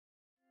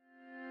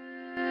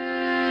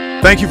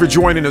Thank you for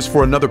joining us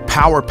for another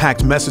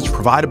power-packed message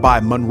provided by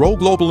Munroe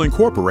Global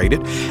Incorporated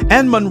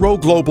and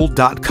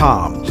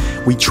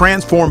MunroeGlobal.com. We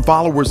transform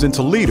followers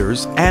into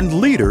leaders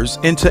and leaders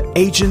into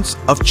agents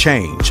of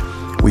change.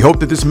 We hope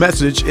that this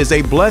message is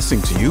a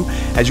blessing to you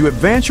as you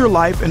advance your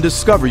life and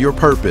discover your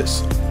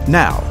purpose.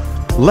 Now,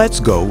 let's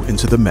go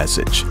into the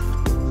message.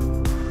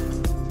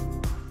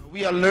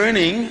 We are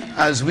learning,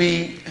 as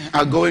we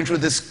are going through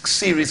this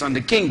series on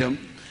the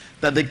kingdom,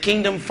 that the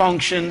kingdom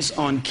functions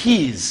on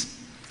keys.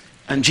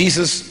 And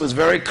Jesus was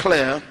very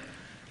clear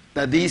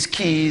that these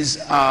keys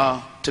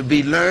are to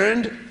be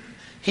learned.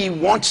 He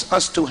wants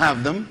us to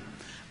have them.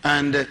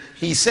 And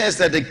he says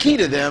that the key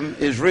to them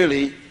is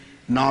really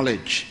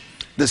knowledge.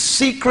 The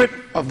secret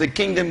of the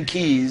kingdom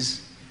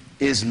keys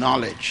is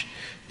knowledge.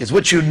 It's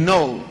what you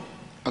know,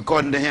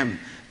 according to him,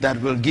 that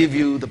will give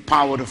you the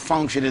power to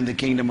function in the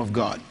kingdom of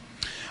God.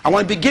 I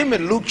want to begin with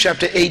Luke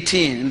chapter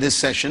 18 in this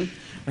session,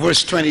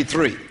 verse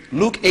 23.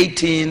 Luke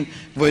 18,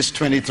 verse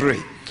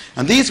 23.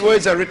 And these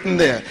words are written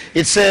there.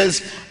 It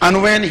says,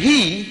 and when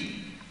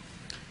he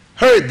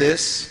heard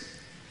this,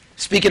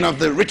 speaking of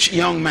the rich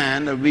young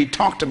man that we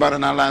talked about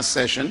in our last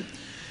session,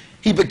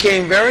 he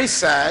became very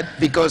sad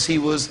because he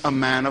was a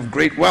man of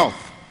great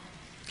wealth.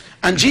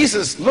 And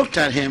Jesus looked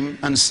at him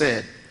and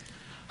said,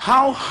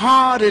 how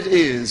hard it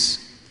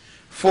is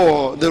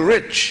for the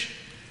rich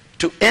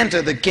to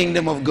enter the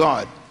kingdom of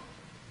God.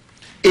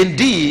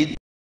 Indeed,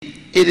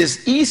 it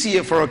is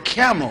easier for a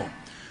camel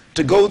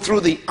to go through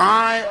the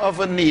eye of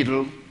a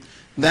needle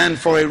than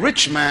for a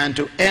rich man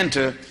to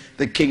enter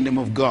the kingdom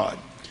of God.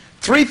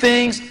 Three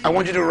things I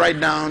want you to write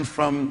down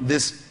from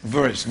this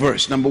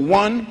verse. Number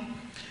one,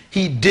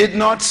 he did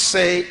not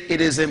say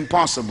it is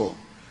impossible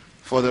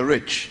for the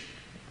rich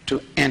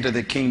to enter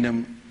the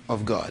kingdom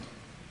of God.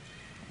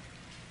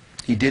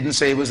 He didn't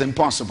say it was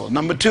impossible.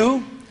 Number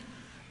two,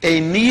 a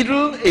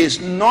needle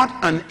is not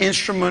an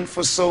instrument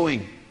for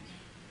sewing.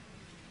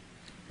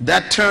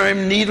 That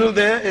term needle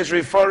there is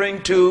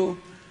referring to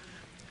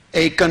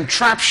a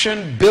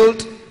contraption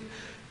built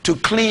to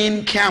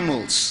clean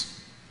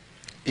camels.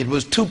 It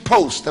was two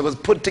posts that was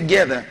put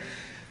together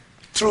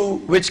through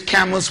which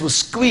camels were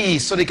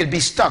squeezed so they could be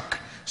stuck,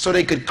 so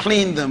they could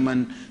clean them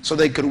and so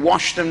they could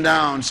wash them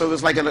down. So it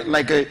was like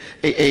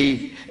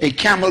a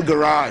camel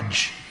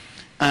garage.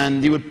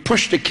 And you would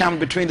push the camel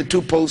between the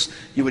two posts,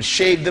 you would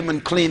shave them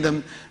and clean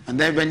them, and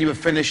then when you were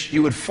finished,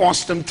 you would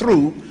force them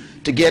through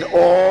to get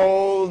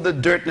all the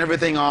dirt and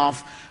everything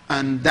off,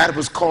 and that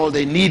was called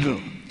a needle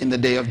in the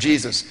day of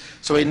Jesus.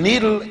 So a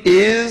needle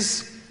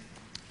is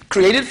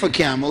created for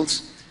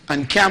camels,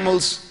 and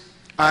camels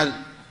are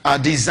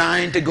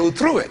designed to go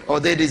through it,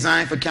 or they're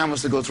designed for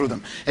camels to go through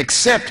them,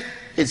 except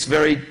it's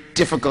very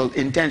difficult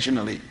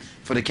intentionally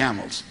for the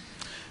camels.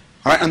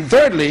 All right, and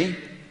thirdly,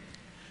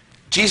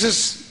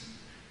 Jesus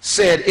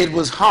said it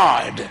was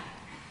hard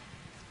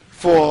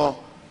for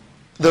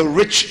the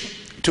rich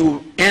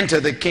to enter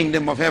the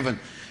kingdom of heaven.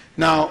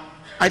 Now,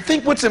 I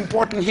think what's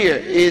important here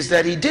is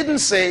that he didn't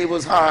say it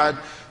was hard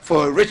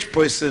for a rich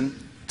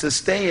person to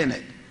stay in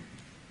it.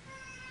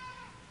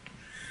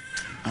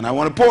 And I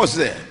want to pause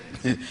there.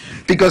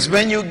 Because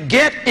when you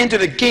get into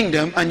the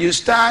kingdom and you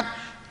start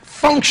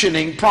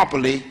functioning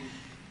properly,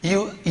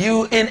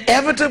 you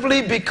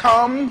inevitably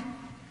become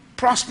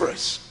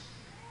prosperous.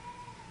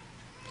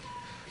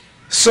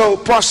 So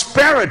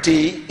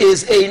prosperity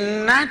is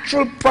a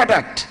natural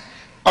product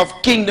of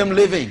kingdom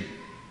living.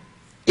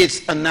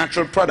 It's a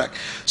natural product.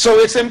 So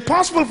it's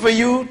impossible for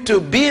you to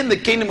be in the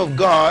kingdom of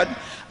God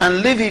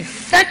and live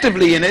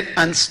effectively in it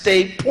and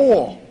stay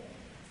poor.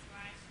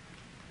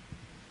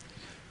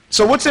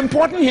 So what's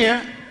important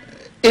here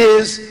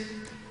is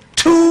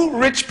two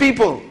rich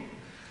people.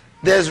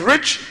 There's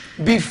rich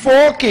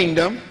before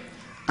kingdom,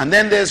 and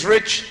then there's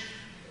rich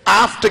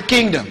after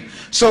kingdom.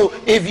 So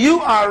if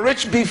you are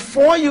rich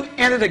before you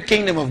enter the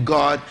kingdom of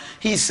God,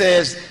 he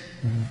says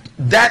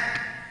that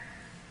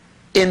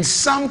in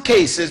some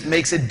cases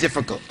makes it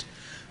difficult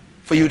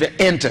for you to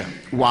enter.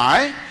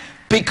 Why?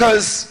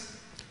 Because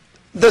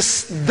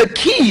the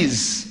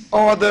keys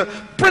or the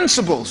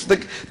principles,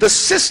 the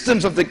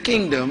systems of the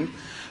kingdom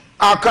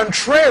are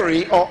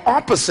contrary or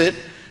opposite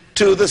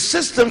to the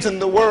systems in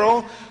the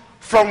world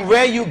from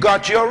where you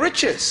got your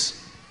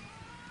riches.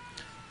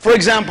 For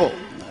example,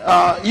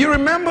 you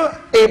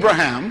remember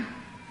Abraham.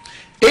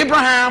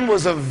 Abraham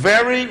was a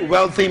very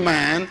wealthy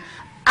man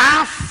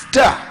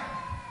after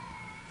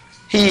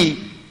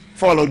he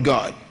followed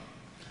God.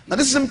 Now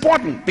this is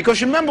important because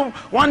you remember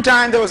one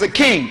time there was a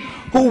king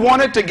who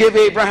wanted to give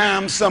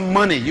Abraham some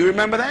money. You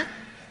remember that?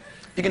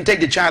 You can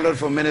take the child out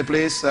for a minute,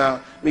 please.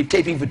 We're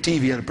taping for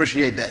TV. I'd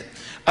appreciate that.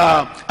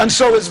 And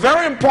so it's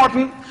very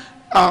important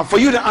for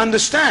you to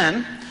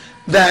understand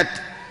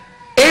that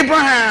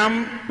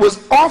Abraham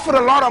was offered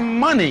a lot of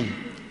money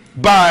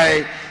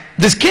by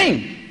this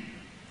king.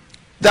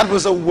 That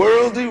was a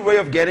worldly way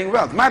of getting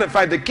wealth. Matter of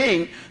fact, the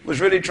king was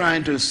really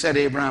trying to set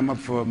Abraham up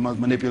for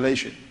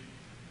manipulation.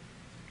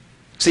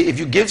 See, if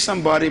you give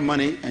somebody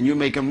money and you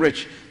make them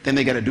rich, then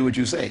they got to do what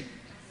you say.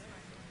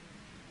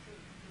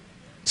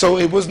 So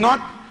it was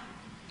not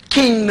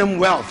kingdom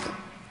wealth.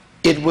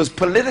 It was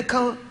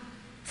political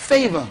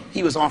favor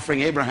he was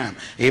offering Abraham.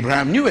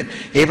 Abraham knew it.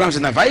 Abraham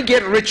said, now if I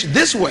get rich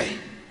this way,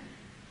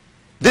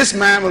 this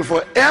man will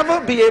forever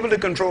be able to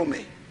control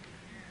me.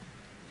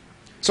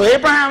 So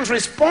Abraham's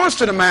response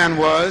to the man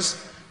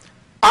was,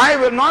 I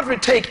will not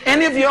retake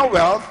any of your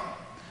wealth,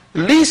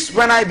 least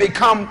when I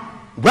become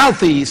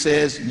wealthy, he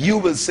says, you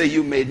will say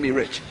you made me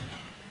rich.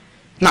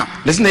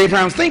 Now, listen to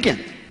Abraham's thinking.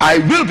 I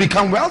will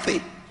become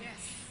wealthy.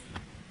 Yes.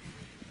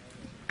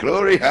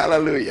 Glory,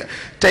 hallelujah.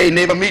 Tell your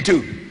neighbor, me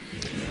too.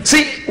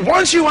 See,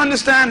 once you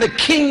understand the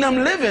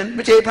kingdom living,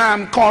 which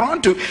Abraham caught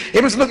on to,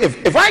 Abraham said, look,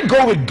 if I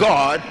go with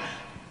God,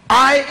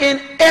 I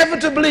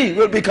inevitably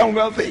will become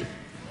wealthy.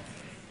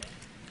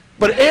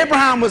 But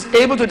Abraham was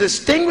able to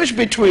distinguish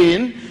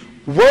between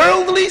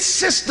worldly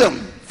system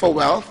for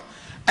wealth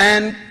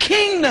and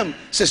kingdom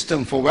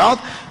system for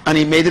wealth, and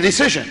he made a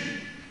decision.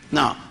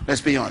 Now,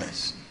 let's be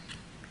honest.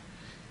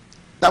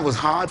 That was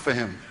hard for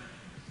him.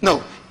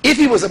 No, if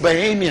he was a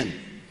Bahamian,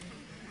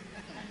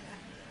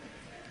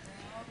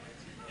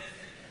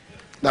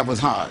 that was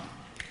hard.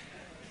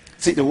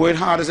 See, the word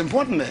hard is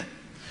important there.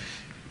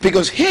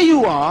 Because here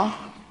you are,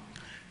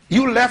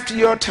 you left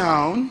your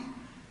town,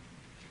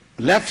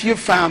 left your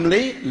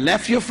family,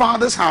 left your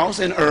father's house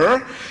in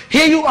Ur.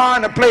 Here you are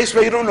in a place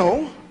where you don't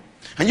know,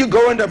 and you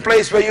go into a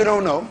place where you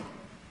don't know,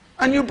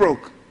 and you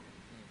broke.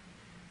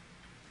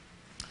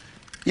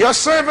 Your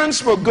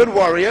servants were good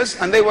warriors,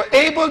 and they were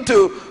able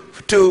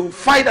to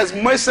fight as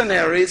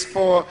mercenaries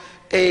for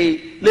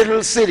a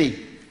little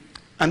city.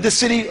 And this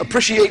city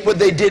appreciate what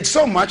they did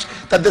so much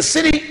that the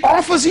city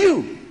offers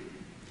you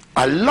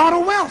a lot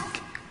of wealth.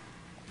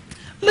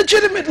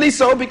 Legitimately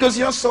so, because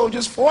your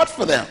soldiers fought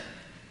for them.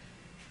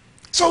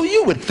 So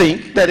you would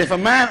think that if a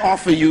man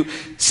offered you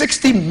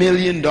 $60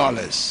 million,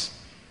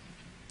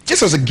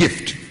 just as a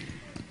gift,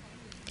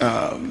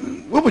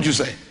 what would you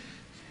say?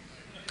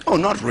 Oh,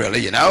 not really,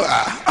 you know.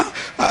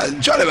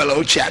 Jolly well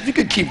old chap, you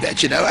could keep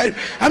that, you know.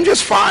 I'm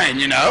just fine,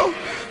 you know.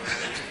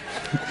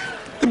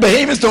 The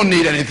Bahamians don't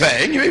need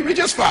anything. We're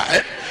just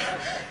fine.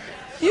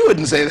 You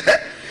wouldn't say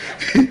that.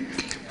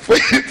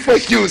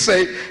 First you would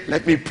say,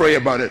 let me pray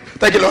about it.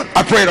 Thank you, Lord.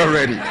 I prayed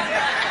already.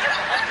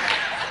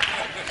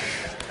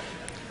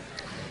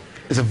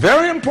 It's a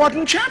very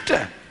important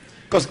chapter,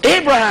 because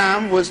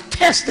Abraham was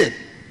tested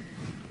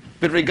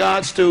with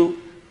regards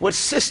to what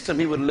system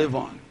he would live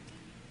on.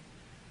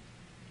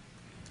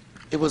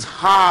 It was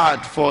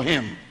hard for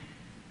him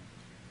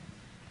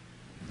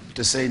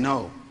to say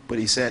no, but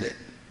he said it.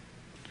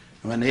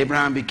 When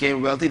Abraham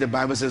became wealthy, the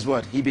Bible says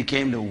what? He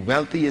became the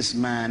wealthiest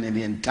man in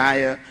the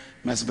entire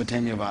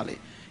Mesopotamia Valley.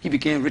 He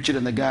became richer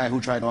than the guy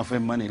who tried to offer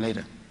him money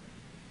later.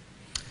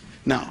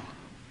 Now,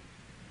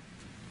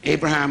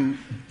 Abraham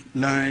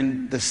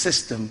learned the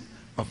system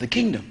of the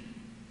kingdom.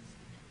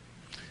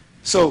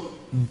 So,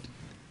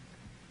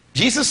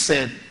 Jesus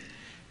said,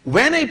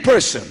 when a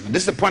person, and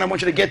this is the point I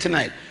want you to get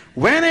tonight,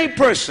 when a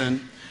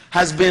person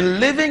has been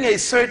living a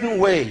certain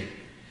way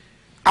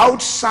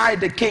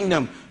outside the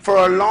kingdom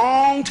for a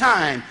long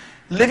time,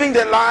 living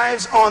their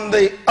lives on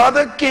the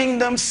other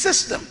kingdom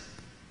system,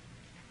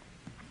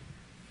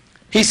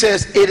 he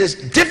says it is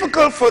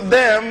difficult for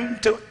them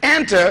to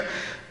enter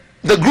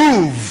the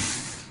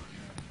groove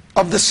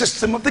of the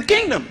system of the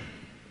kingdom.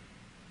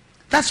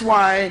 That's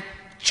why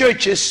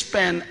churches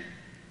spend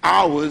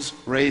hours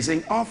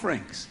raising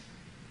offerings.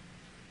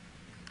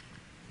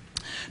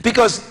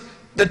 Because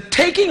the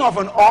taking of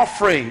an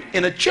offering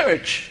in a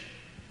church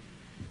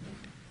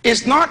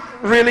is not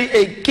really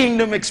a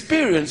kingdom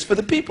experience for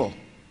the people.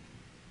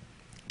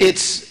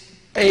 It's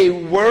a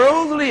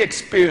worldly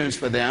experience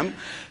for them,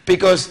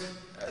 because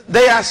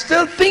they are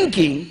still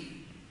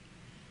thinking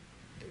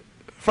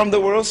from the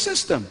world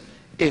system.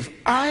 If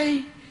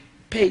I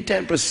pay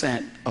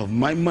 10% of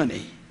my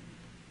money,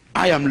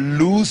 I am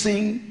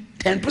losing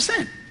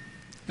 10%.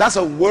 That's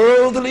a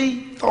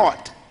worldly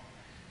thought.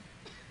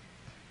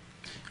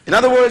 In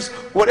other words,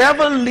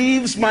 whatever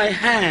leaves my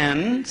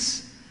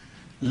hands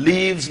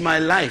leaves my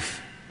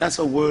life. That's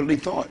a worldly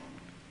thought.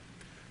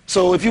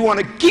 So if you want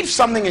to keep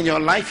something in your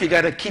life, you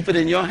got to keep it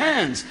in your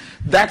hands.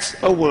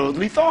 That's a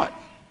worldly thought.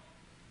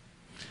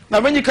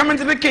 Now, when you come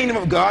into the kingdom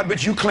of God,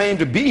 which you claim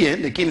to be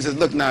in, the kingdom says,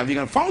 look, now, if you're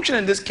going to function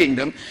in this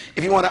kingdom,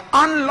 if you want to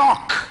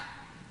unlock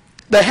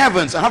the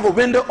heavens and have a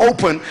window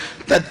open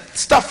that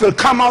stuff will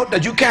come out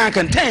that you can't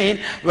contain,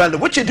 well,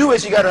 what you do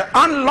is you got to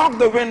unlock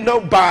the window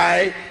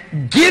by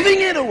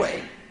giving it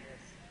away.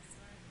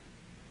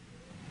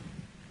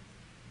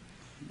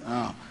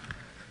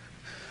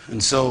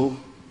 And so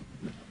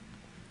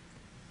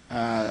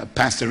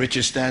Pastor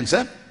Richard stands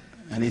up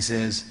and he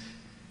says,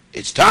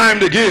 it's time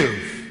to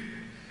give.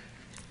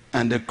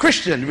 And the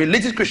Christian,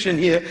 religious Christian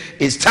here,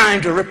 is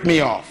time to rip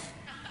me off.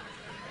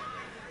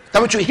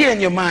 That's what you hear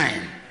in your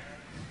mind.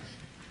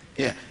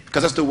 Yeah,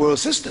 because that's the world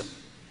system.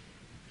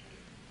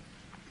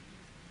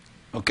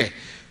 Okay,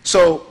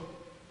 so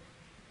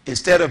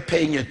instead of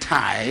paying your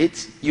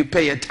tithes, you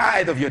pay a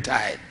tithe of your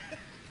tithe.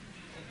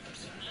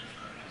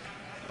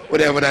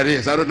 whatever that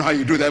is. I don't know how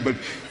you do that, but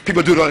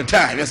people do it all the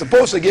time. You're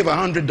supposed to give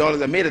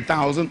 $100. I made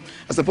 1,000.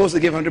 I'm supposed to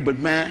give 100, but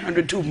man,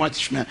 100 too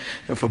much, man.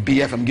 For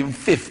BF, I'm giving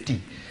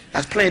 50.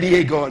 That's plenty,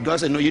 hey, God. God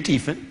said, no, you're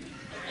thieving.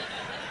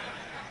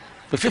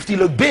 But 50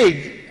 look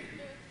big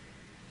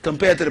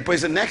compared to the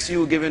person next to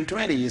you giving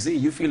 20. You see,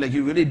 you feel like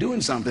you're really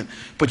doing something,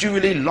 but you're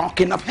really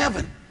locking up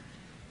heaven.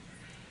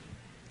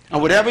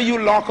 And whatever you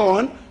lock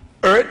on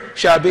earth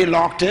shall be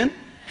locked in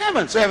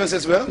heaven. So heaven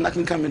says, well,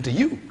 nothing coming to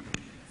you.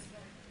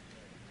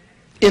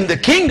 In the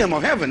kingdom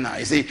of heaven now,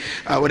 you see,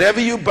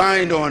 whatever you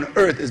bind on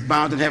earth is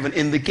bound in heaven,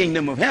 in the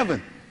kingdom of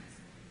heaven.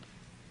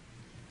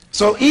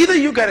 So either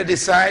you got to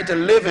decide to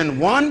live in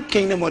one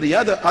kingdom or the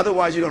other,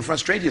 otherwise you're going to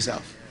frustrate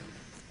yourself.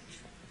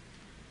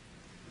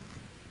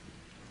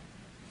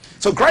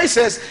 So Christ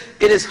says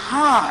it is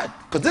hard,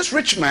 because this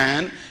rich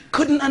man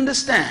couldn't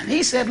understand.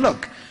 He said,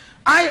 look,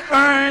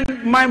 I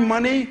earned my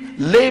money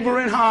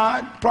laboring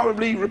hard,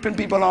 probably ripping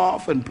people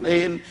off and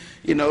playing,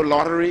 you know,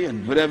 lottery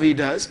and whatever he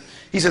does.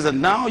 He says,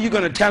 and now you're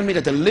going to tell me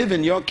that to live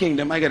in your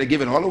kingdom, I got to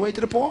give it all away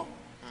to the poor?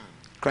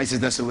 Christ says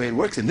that's the way it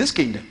works in this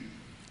kingdom.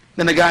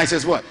 Then the guy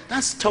says, what?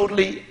 That's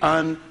totally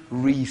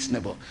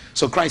unreasonable.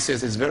 So Christ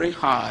says it's very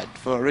hard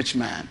for a rich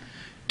man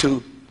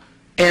to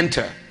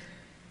enter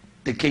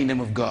the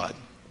kingdom of God.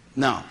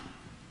 Now,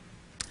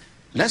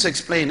 let's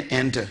explain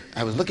enter.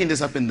 I was looking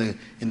this up in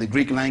the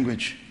Greek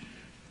language.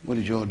 What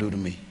did you all do to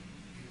me?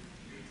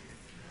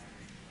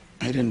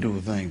 I didn't do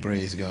a thing,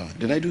 praise God.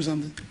 Did I do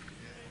something?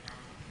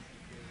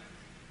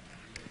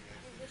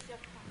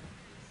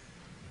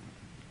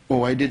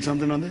 Oh, I did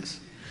something on this?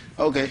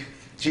 Okay,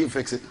 she'll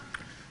fix it.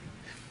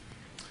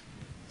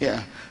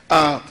 Yeah.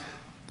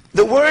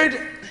 The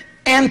word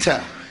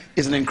enter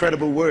is an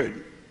incredible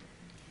word,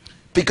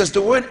 because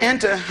the word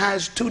enter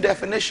has two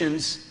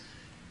definitions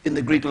in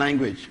the Greek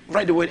language.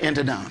 Write the word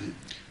enter down.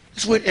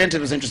 This word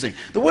enter is interesting.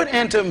 The word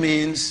enter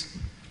means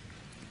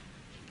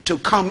to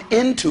come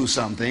into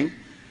something,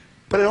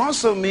 but it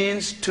also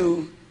means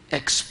to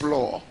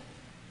explore.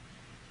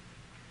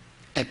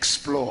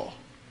 Explore.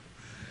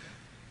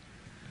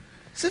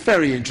 This is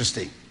very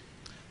interesting.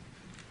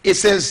 It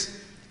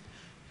says,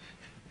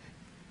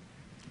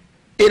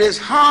 it is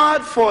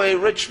hard for a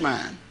rich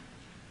man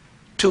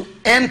to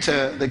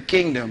enter the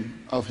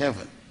kingdom of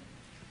heaven.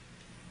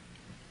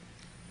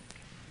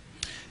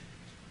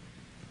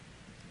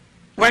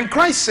 When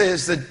Christ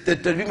says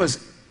that we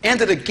must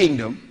enter the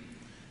kingdom,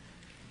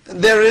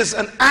 there is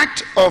an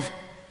act of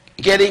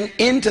getting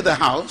into the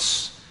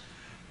house,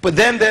 but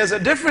then there's a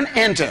different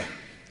enter,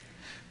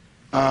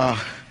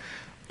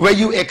 where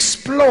you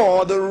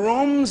explore the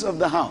rooms of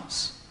the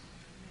house.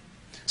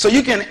 So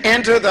you can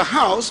enter the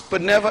house,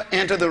 but never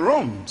enter the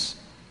rooms.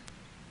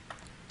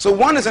 So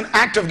one is an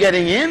act of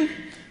getting in,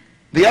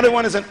 the other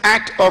one is an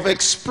act of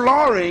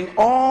exploring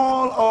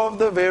all of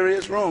the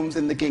various rooms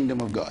in the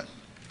kingdom of God.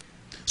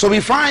 So we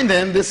find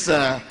then this,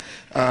 my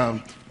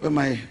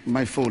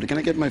folder. Can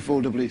I get my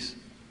folder, please?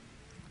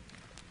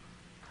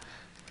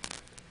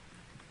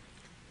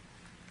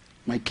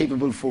 My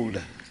capable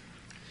folder.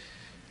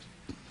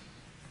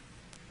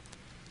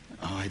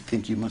 Oh, I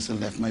think you must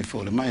have left my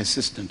folder. My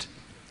assistant.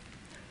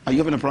 Are you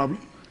having a problem?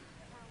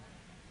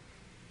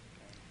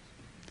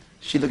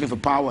 She's looking for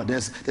power.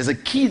 There's a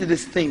key to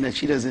this thing that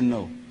she doesn't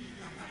know.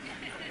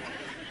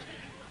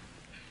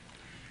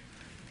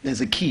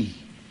 There's a key.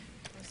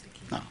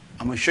 Now,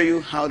 I'm going to show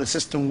you how the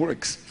system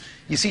works.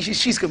 You see,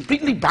 she's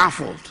completely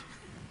baffled.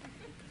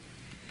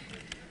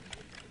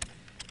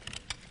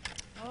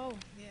 Oh,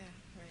 yeah,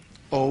 right.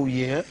 Oh,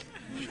 yeah?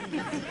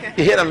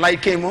 You hear the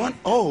light came on?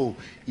 Oh,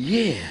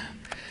 yeah.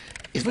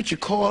 It's what you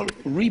call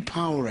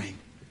repowering.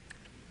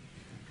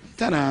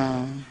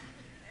 Ta-da!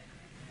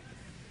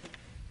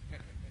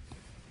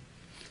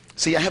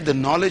 See, I have the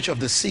knowledge of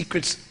the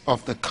secrets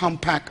of the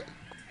compact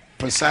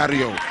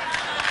presario.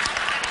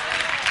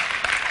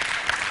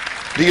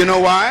 Do you know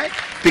why?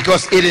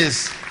 Because it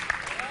is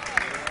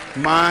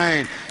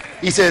mine.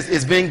 He says,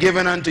 it's been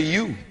given unto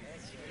you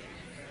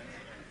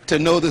to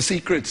know the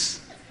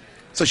secrets.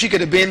 So she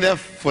could have been there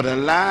for the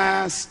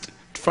last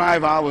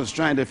 5 hours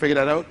trying to figure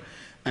that out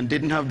and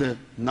didn't have the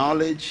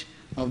knowledge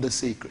of the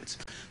secrets.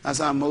 That's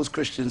how most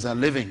Christians are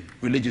living,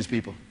 religious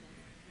people.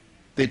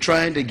 They're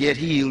trying to get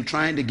healed,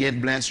 trying to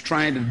get blessed,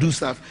 trying to do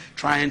stuff,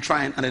 trying,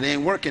 and it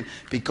ain't working.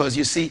 Because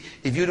you see,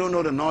 if you don't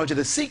know the knowledge of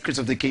the secrets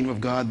of the kingdom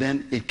of God,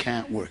 then it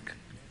can't work.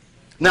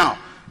 Now,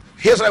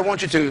 here's what I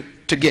want you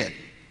to get.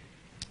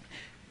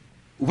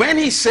 When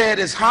he said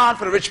it's hard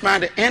for the rich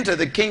man to enter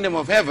the kingdom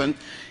of heaven,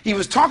 he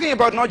was talking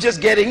about not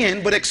just getting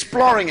in, but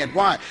exploring it.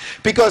 Why?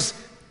 Because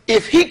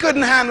if he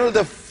couldn't handle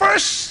the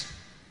first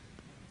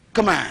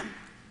command,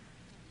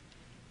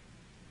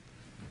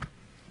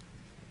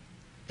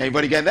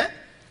 everybody get that?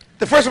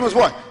 The first one was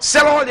what?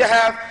 Sell all you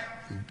have,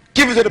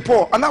 give it to the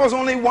poor. And that was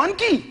only one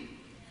key.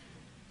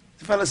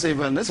 The fellow said,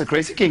 well, that's a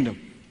crazy kingdom.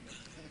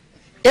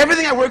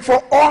 Everything I worked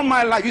for all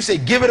my life, you say,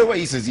 give it away.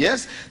 He says,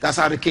 yes, that's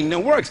how the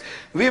kingdom works.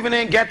 We even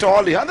didn't get to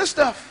all the other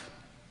stuff,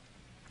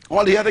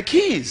 all the other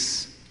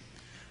keys.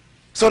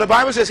 So the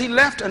Bible says he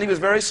left and he was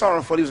very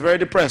sorrowful. He was very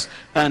depressed.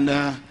 And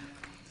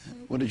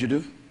What did you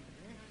do?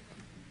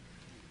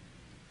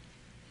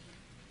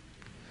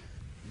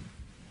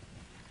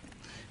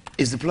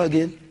 Is the plug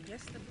in?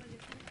 Yes, the plug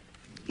is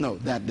in. No,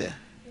 that there.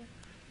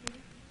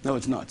 No,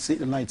 it's not. See,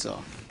 the light's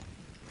off.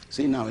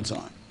 See, now it's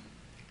on.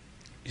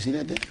 You see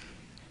that there?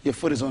 Your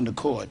foot is on the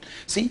cord.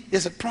 See,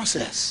 there's a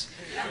process.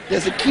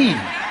 There's a key.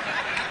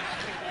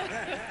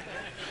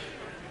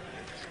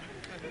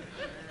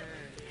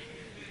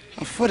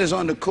 My foot is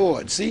on the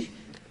cord. See?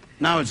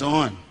 Now it's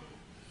on.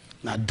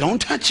 Now don't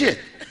touch it.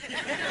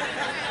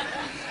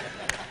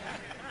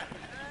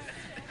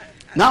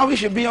 Now we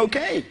should be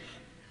okay.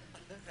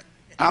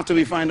 After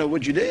we find out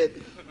what you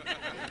did.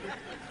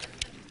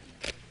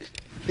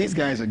 These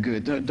guys are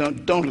good.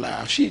 Don't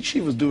laugh. She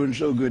was doing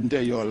so good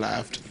until you all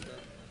laughed.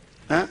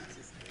 Huh?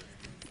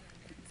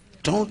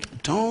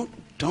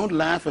 Don't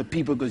laugh at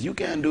people because you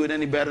can't do it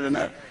any better than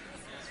her.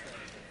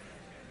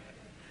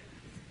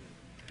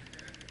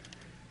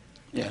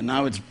 Yeah,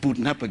 now it's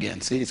booting up again.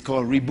 See, it's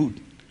called reboot.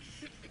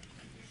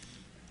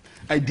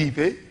 I deep,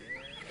 eh?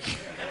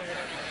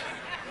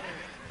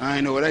 I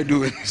know what I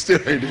do. Still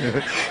right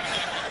there.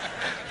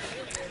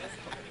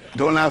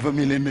 Don't laugh at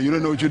me, Linda. You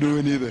don't know what you're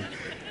doing either.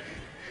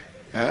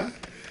 Huh?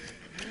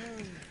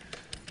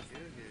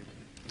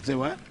 Say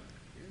what?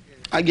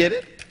 I get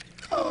it.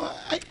 Oh,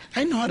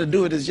 I know how to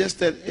do it. It's just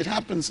that it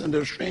happens under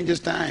the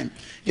strangest time.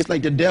 It's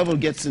like the devil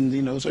gets in,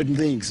 you know, certain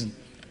things.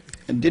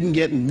 And didn't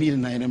get in me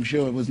tonight. I'm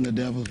sure it wasn't the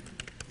devil.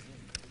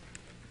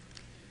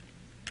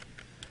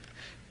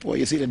 Boy,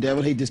 you see, the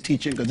devil hates this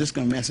teaching because this is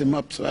going to mess him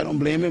up. So I don't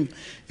blame him.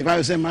 If I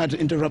was him, I'd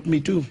interrupt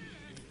me too.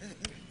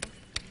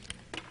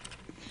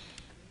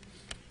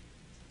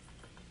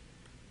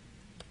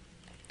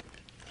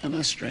 And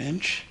that's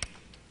strange.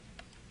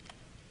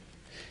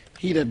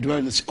 He that dwells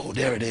in the... Oh,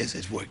 there it is.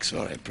 It works.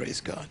 All right,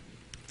 praise God.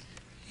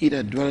 He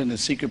that dwells in the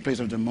secret place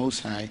of the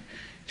Most High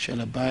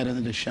shall abide under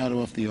the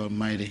shadow of the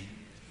Almighty.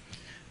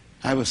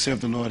 I will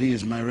serve the Lord. He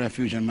is my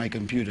refuge and my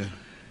computer.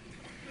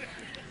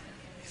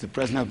 He's the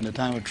present help in the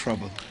time of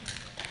trouble.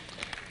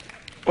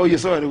 Oh, you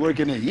saw it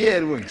working there? Yeah,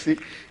 it works. See?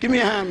 Give me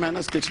a hand, man.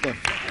 That's good stuff.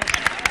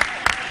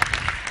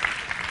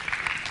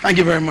 Thank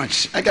you very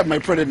much. I got my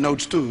printed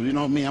notes too. You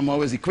know me, I'm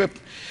always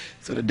equipped.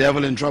 So the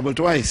devil in trouble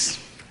twice.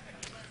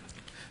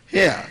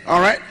 Yeah,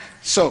 all right.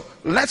 So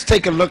let's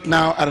take a look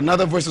now at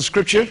another verse of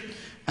scripture.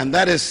 And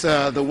that is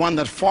the one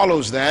that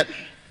follows that.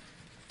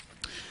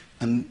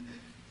 And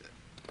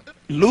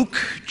Luke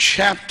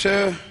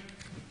chapter,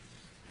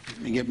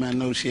 let me get my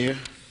notes here.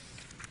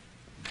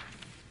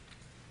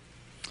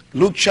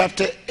 Luke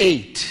chapter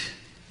 8.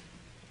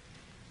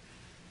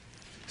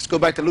 Let's go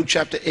back to Luke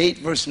chapter 8,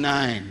 verse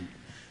 9.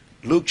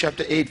 Luke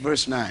chapter 8,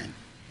 verse 9.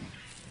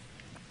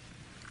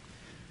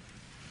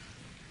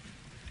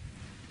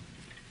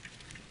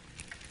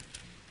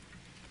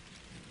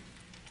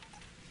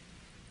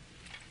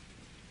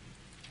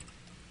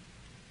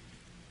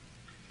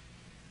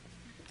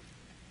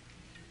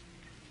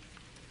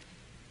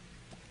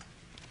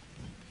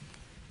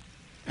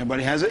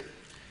 Everybody has it?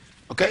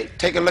 Okay,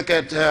 take a look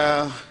at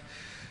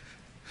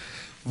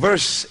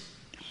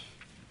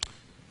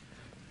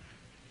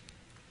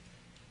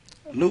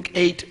Luke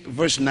 8,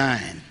 verse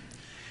 9.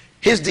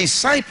 His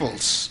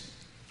disciples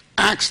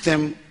asked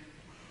him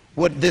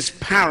what this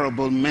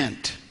parable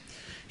meant.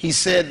 He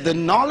said, the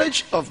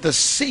knowledge of the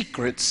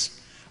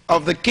secrets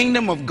of the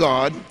kingdom of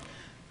God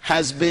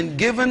has been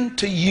given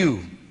to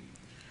you,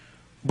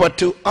 but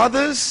to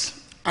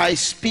others I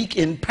speak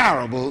in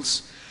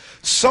parables,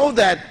 so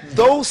that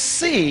though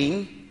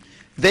seeing,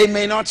 they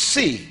may not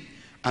see,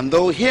 and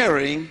though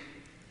hearing,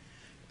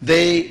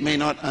 they may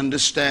not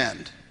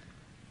understand.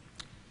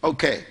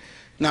 Okay,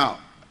 now,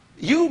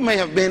 you may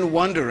have been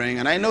wondering,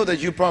 and I know that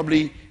you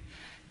probably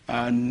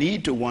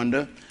need to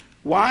wonder,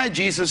 why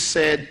Jesus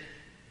said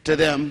to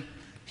them,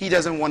 he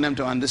doesn't want them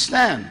to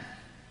understand.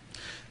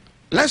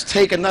 Let's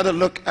take another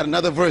look at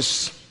another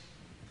verse.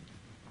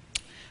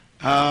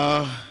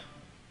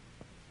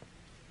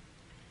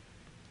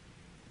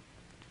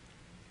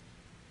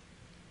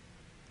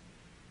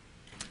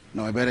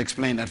 No, I better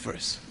explain that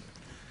first.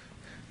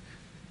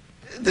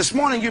 This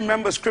morning, you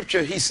remember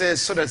scripture, he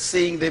says, so that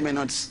seeing they may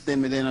not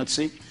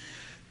see.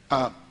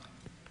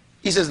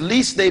 He says,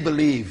 least they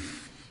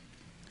believe.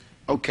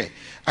 Okay,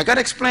 I got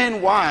to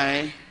explain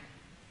why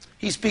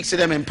he speaks to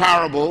them in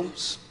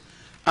parables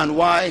and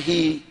why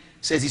he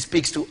says he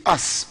speaks to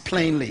us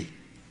plainly.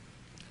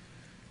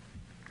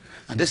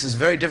 And this is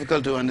very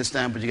difficult to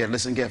understand, but you got to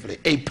listen carefully.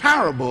 A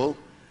parable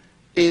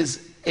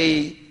is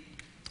a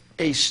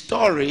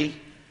story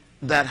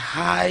that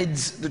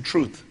hides the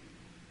truth.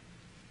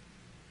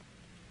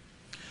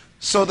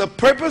 So the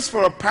purpose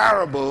for a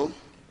parable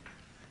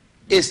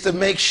is to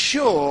make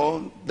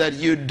sure that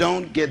you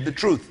don't get the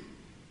truth.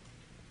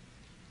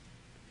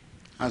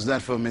 How's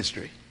that for a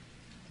mystery?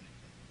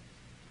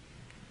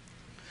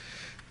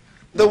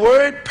 The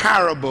word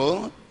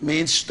parable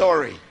means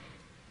story.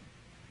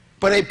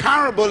 But a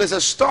parable is a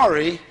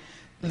story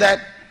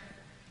that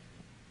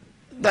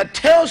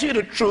tells you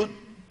the truth,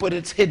 but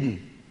it's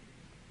hidden.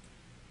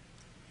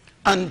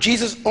 And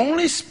Jesus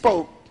only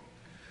spoke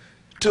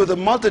to the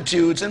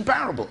multitudes in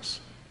parables.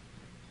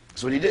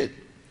 That's what he did.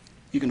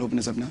 You can open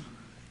this up now.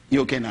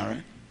 You okay now,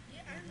 right?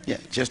 Yeah,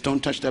 just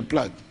don't touch that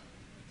plug.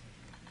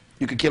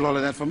 You could kill all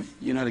of that for me?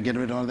 You know how to get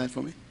rid of all of that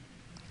for me?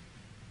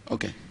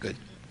 Okay, good.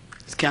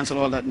 Let's cancel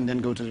all that and then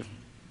go to the...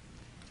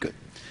 Good.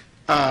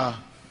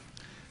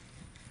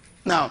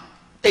 Now,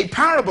 a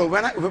parable,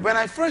 when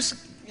I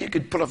first... You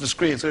could pull off the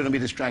screen so you don't be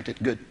distracted.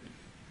 Good.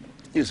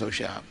 You're so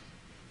sharp.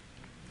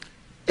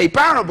 A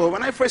parable,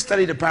 when I first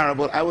studied a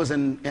parable, I was at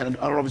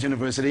Oral Roberts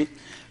University,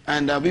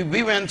 and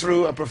we went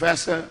through a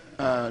professor,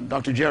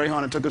 Dr. Jerry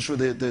Horner, took us through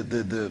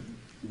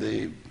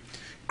the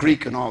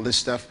Greek and all this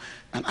stuff,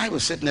 and I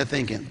was sitting there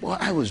thinking, boy,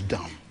 I was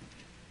dumb.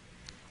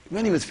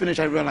 When he was finished,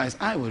 I realized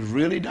I was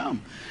really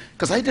dumb,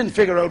 because I didn't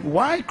figure out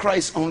why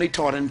Christ only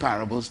taught in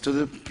parables to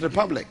the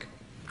public.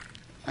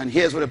 And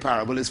here's what a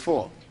parable is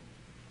for.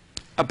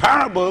 A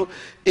parable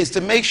is to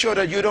make sure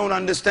that you don't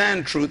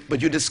understand truth,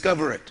 but you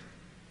discover it.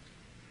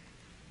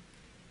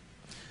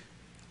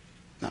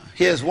 Now,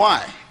 here's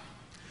why.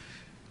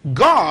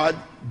 God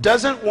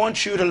doesn't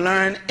want you to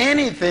learn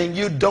anything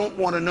you don't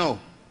want to know.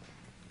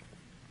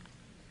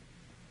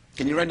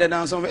 Can you write that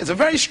down somewhere? It's a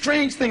very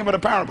strange thing about a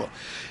parable.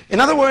 In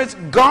other words,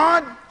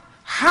 God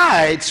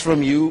hides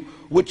from you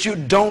what you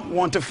don't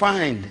want to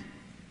find.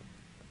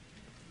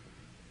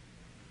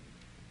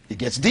 It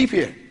gets deep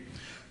here.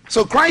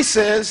 So Christ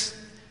says,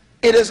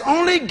 it is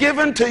only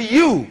given to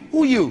you.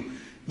 Who you?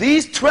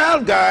 These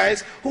 12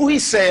 guys who he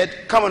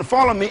said, come and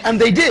follow me,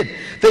 and they did.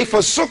 They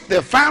forsook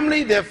their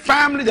family, their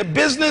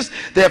business,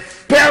 their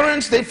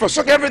parents, they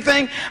forsook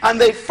everything,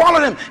 and they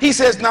followed him. He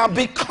says, now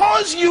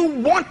because you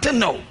want to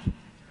know,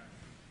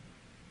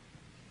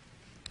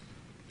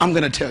 I'm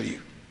going to tell you.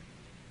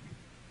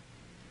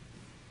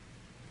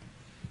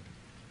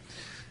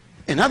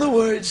 In other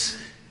words,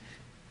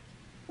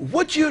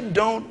 what you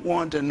don't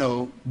want to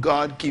know,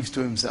 God keeps to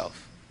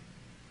himself.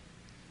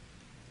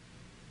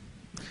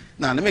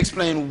 Now, let me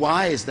explain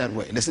why it's that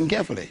way. Listen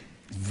carefully.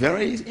 It's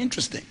very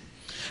interesting.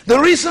 The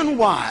reason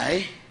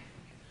why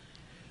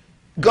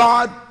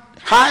God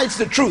hides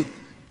the truth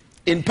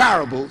in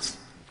parables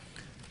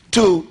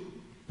to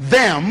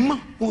them,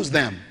 who's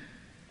them?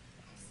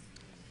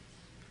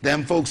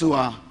 Them folks who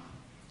are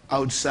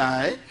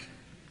outside,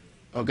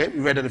 okay, we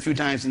read it a few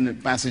times in the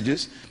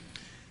passages,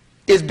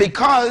 is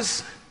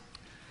because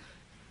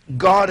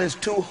God is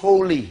too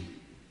holy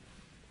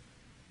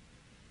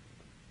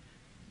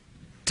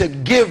to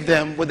give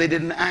them what they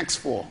didn't ask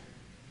for.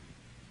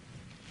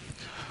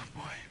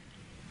 Boy,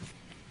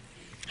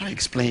 how do I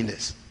explain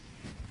this?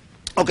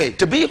 Okay,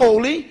 to be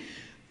holy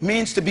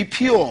means to be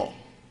pure,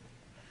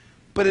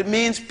 but it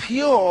means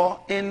pure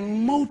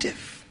in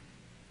motive,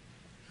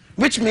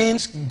 which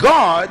means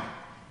God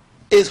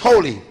is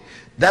holy.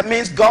 That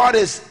means God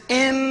is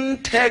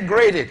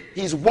integrated.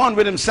 He's one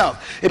with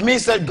himself. It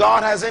means that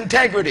God has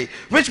integrity,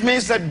 which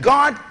means that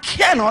God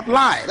cannot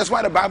lie. That's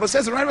why the Bible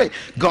says it right away.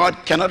 God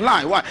cannot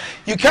lie. Why?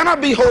 You cannot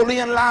be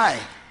holy and lie.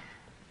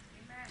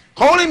 Amen.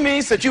 Holy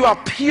means that you are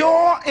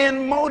pure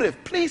in motive.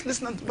 Please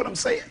listen to what I'm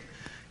saying,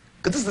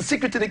 because this is the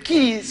secret to the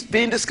keys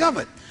being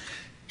discovered.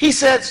 He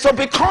said, so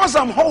because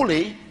I'm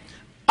holy,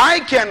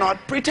 I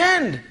cannot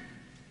pretend.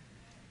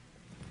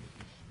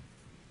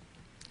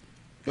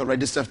 You'll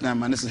write this stuff down,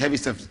 man. This is heavy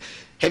stuff.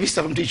 Heavy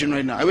stuff I'm teaching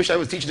right now. I wish I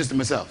was teaching this to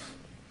myself.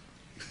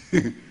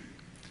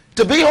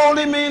 To be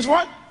holy means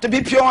what? To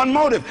be pure in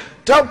motive.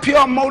 To have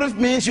pure motive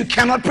means you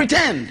cannot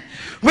pretend,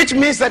 which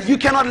means that you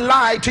cannot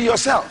lie to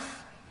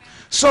yourself.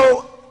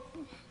 So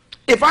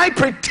if I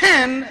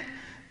pretend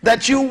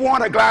that you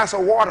want a glass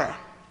of water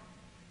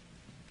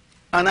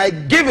and I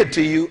give it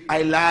to you,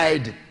 I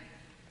lied.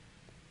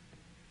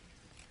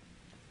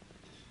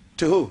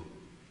 To who?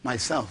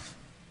 Myself.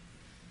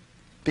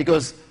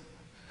 Because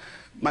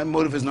my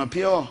motive is not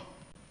pure,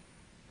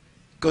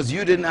 because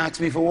you didn't ask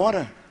me for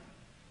water.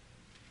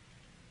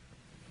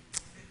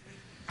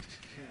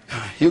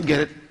 You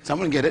get it.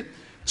 Someone get it.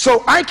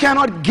 So I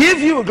cannot give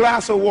you a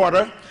glass of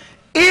water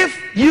if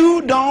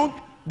you don't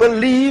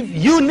believe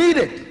you need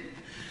it.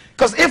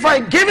 Because if I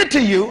give it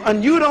to you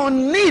and you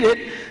don't need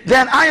it,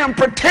 then I am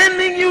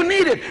pretending you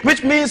need it,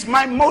 which means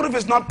my motive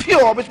is not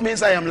pure, which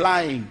means I am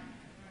lying.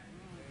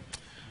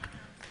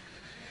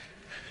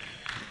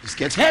 This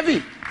gets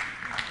heavy.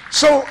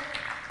 So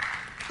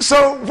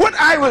what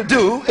I will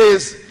do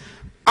is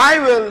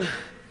I'll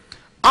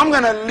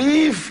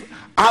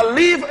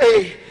leave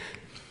a,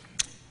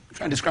 I'm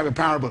trying to describe a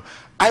parable.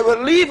 I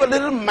will leave a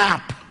little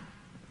map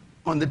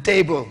on the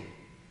table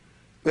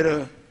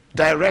with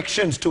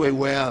directions to a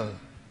well.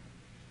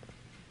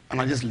 And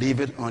I'll just leave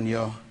it on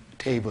your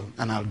table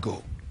and I'll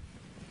go.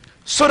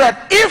 So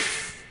that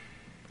if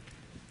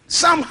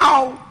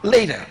somehow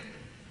later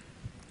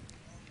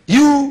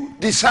you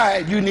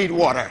decide you need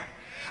water,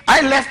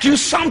 I left you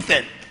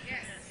something.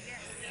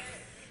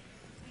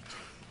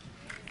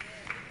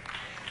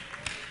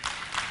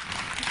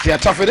 See how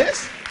tough it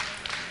is?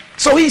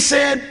 So he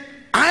said,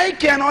 I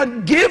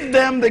cannot give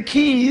them the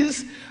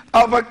keys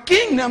of a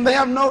kingdom they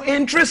have no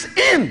interest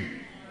in.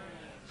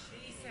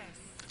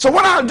 So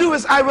what I'll do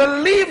is I will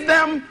leave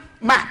them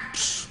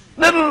maps,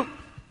 little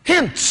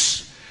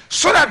hints,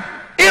 so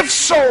that if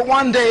so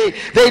one day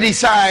they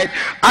decide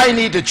I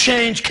need to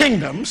change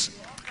kingdoms,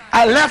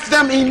 I left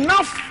them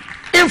enough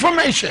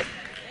information.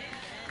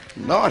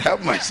 Lord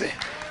help mercy.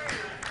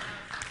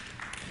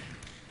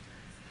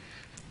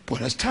 Boy,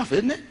 that's tough,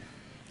 isn't it?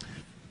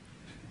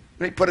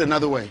 Let me put it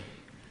another way.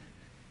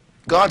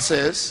 God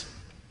says,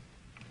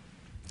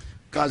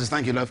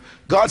 thank you, love.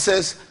 God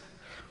says,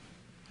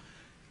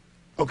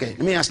 okay,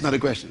 let me ask another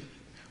question.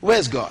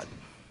 Where's God?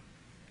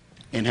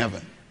 In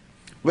heaven.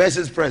 Where's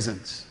his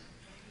presence?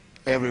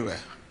 Everywhere.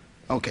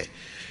 Okay.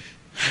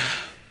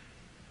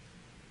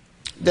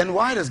 Then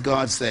why does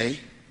God say,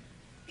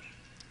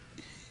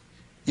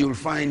 you'll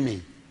find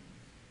me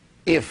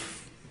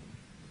if?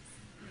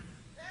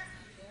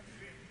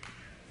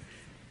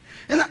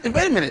 And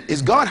wait a minute,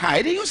 is God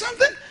hiding or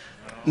something?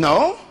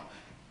 No.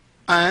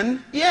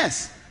 And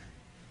yes.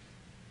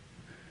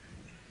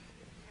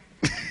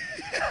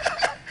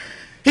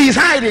 He's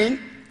hiding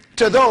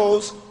to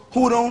those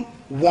who don't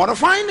want to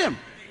find him.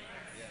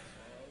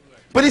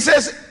 But he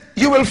says,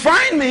 you will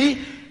find me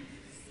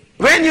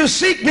when you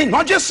seek me.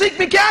 Not just seek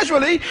me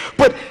casually,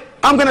 but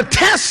I'm going to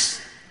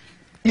test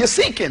your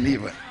seeking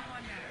even.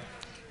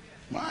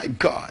 My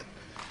God.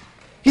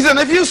 He said,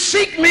 if you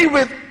seek me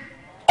with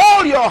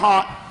all your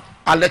heart,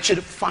 I'll let you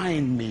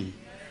find me.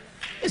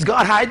 Is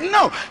God hiding?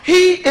 No.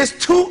 He is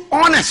too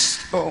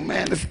honest. Oh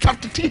man, it's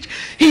tough to teach.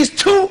 He's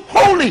too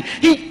holy.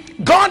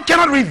 God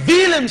cannot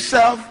reveal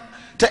himself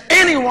to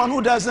anyone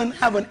who doesn't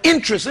have an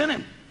interest in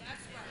him.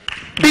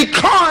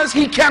 Because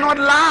he cannot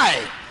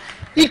lie.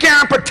 He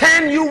can't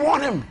pretend you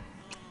want him.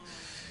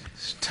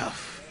 It's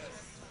tough.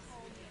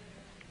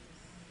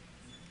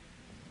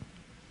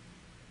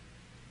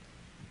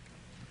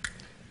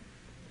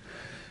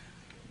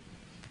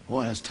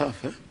 Boy, that's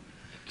tough, huh?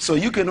 So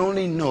you can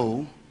only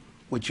know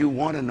what you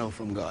want to know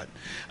from God.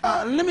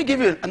 Let me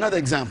give you another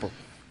example.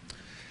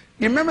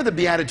 You remember the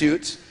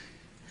Beatitudes?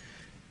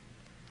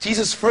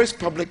 Jesus' first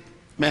public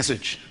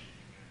message.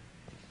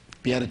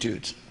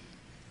 Beatitudes.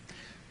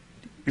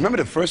 Remember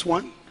the first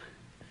one?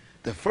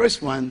 The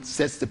first one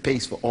sets the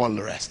pace for all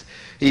the rest.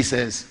 He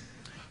says,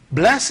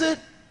 blessed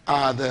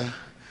are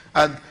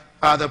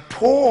the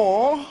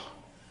poor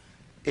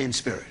in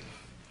spirit,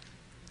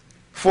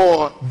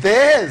 for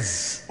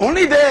theirs,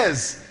 only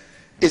theirs,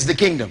 is the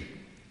kingdom.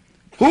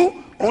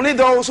 Who? Only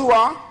those who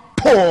are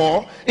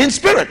poor in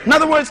spirit. In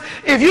other words,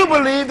 if you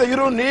believe that you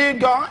don't need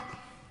God,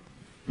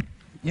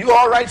 you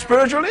all right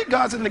spiritually,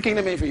 God's in the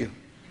kingdom made for you.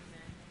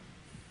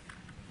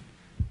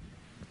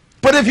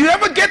 But if you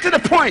ever get to the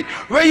point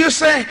where you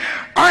say,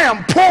 I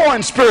am poor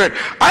in spirit,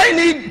 I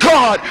need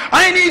God,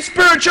 I need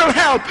spiritual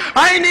help,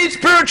 I need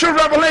spiritual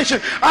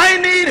revelation, I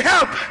need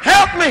help,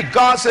 help me,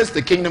 God says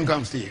the kingdom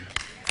comes to you.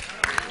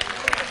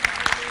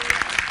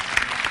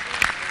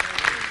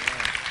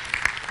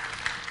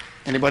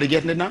 Anybody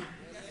getting it now?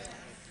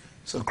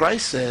 So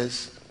Christ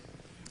says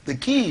the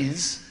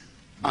keys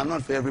are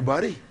not for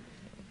everybody.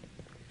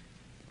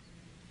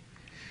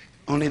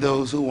 Only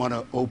those who want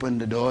to open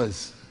the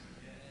doors.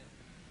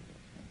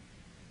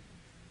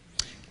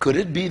 Could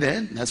it be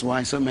then? That's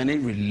why so many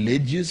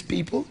religious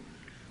people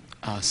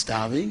are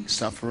starving,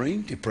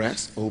 suffering,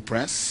 depressed,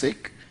 oppressed,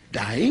 sick,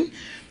 dying,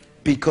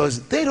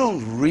 because they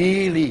don't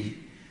really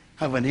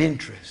have an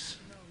interest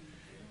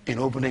in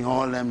opening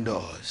all them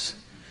doors.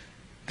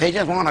 They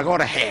just want to go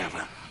to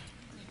heaven.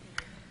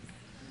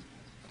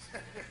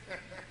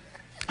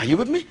 Are you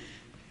with me?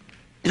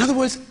 In other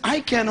words, I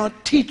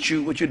cannot teach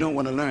you what you don't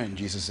want to learn,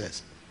 Jesus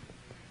says.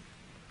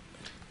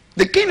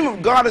 The kingdom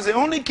of God is the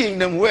only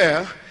kingdom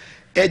where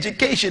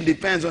education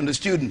depends on the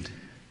student.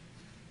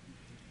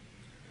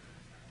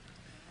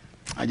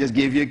 I just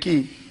gave you a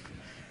key.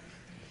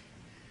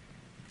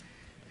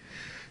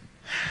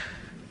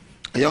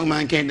 A young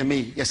man came to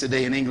me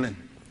yesterday in England,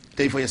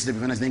 day before yesterday,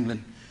 when I was in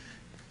England,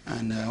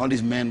 and all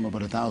these men,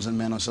 about 1,000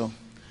 men or so.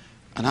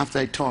 And after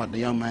I taught, the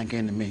young man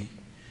came to me,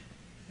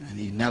 and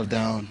he knelt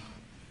down,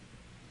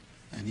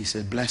 and he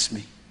said, bless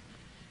me.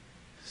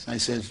 So I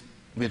said,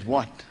 with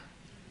what?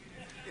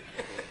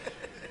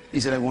 He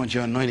said, I want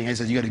your anointing. I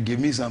said, you got to give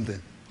me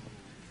something.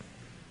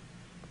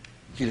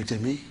 He looked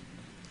at me.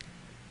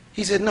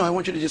 He said, no, I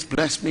want you to just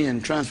bless me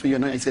and transfer your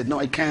anointing. I said, no,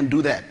 I can't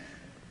do that.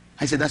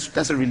 I said,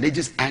 that's a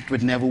religious act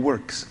which never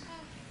works.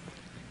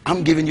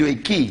 I'm giving you a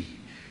key.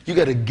 You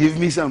got to give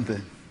me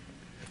something.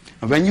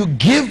 And when you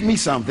give me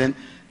something,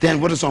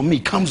 then what is on me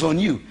comes on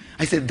you.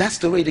 I said, that's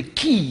the way the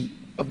key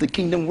of the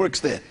kingdom works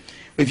there.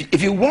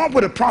 If you want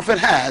what a prophet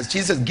has,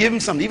 Jesus says, give him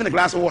something, even a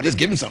glass of water, just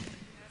give him something.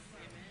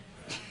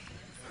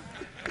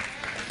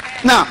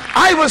 Now,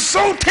 I was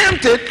so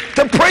tempted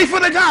to pray for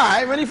the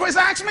guy when he first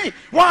asked me.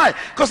 Why?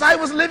 Because I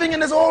was living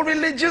in this old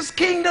religious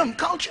kingdom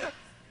culture.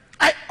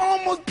 I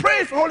almost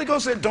prayed for Holy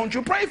Ghost said, don't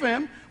you pray for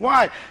him.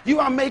 Why?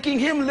 You are making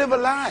him live a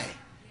lie.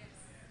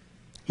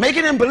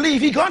 Making him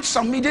believe he got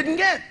something he didn't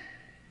get.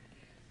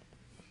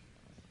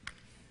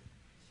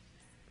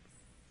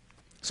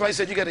 So I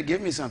said, you got to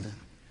give me something.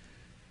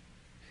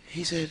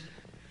 He said,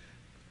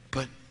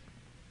 but,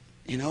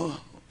 you know,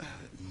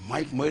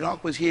 Mike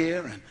Murdoch was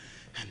here,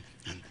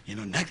 You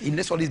know, next, he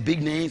lists all these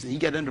big names, and he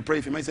get them to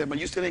pray for him. I said, but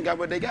you still ain't got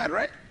what they got,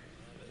 right?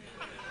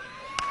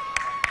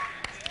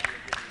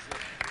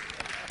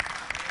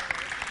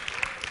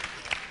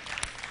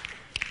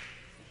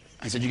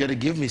 I said, you got to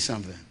give me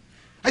something.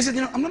 I said,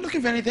 you know, I'm not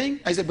looking for anything.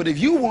 I said, but if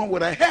you want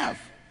what I have,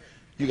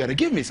 you got to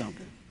give me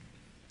something.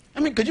 I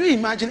mean, could you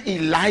imagine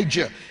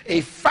Elijah,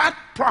 a fat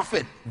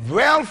prophet,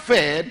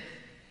 well-fed?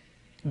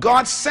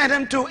 God sent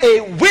him to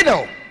a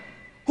widow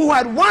who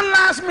had one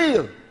last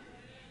meal.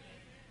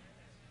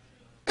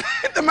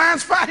 The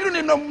man's fat, he don't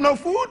need no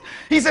food.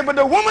 He said, but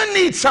the woman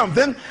needs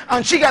something,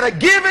 and she got to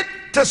give it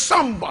to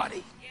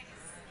somebody.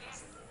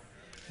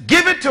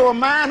 Give it to a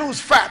man who's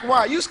fat.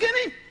 Why? You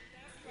skinny?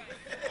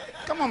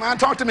 Come on, man,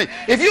 talk to me.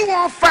 If you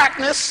want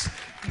fatness,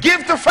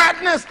 give to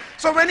fatness.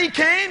 So when he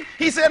came,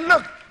 he said,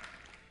 look,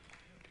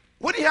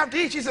 what do you have to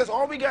eat? She says,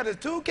 all we got is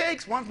 2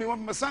 cakes. One for me, one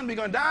for my son. We're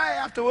going to die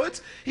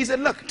afterwards. He said,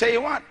 look, tell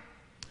you what,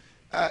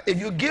 if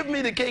you give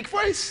me the cake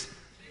first,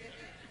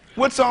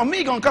 what's on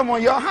me going to come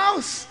on your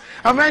house.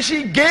 And when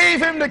she gave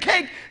him the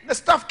cake, the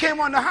stuff came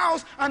on the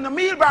house, and the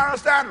meal barrel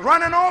started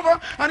running over,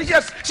 and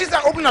she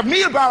started opening a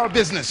meal barrel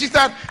business. She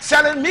started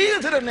selling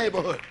meal to the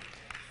neighborhood.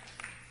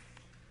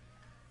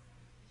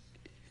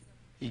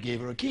 He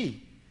gave her a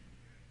key.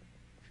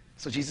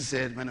 So Jesus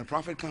said, when a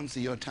prophet comes to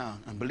your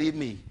town, and believe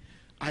me,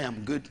 I am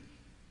a good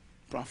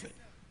prophet.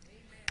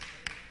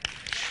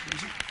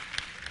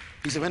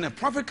 He said, when a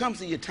prophet comes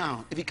to your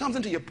town, if he comes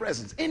into your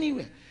presence,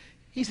 anywhere,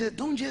 he said,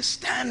 don't just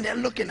stand there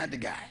looking at the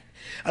guy.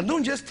 And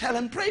don't just tell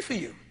him, pray for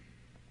you.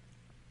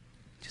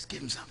 Just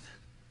give him something.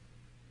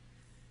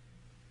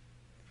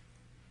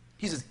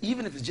 He says,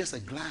 even if it's just a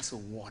glass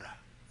of water,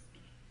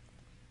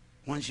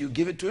 once you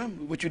give it to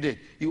him, what you did?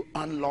 You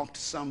unlocked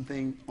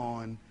something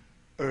on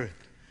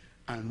earth.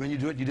 And when you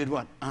do it, you did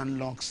what?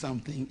 Unlock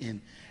something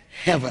in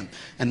heaven.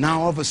 And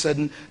now all of a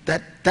sudden,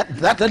 that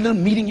little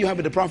meeting you have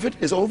with the prophet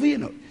is over, you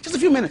know. Just a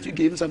few minutes, you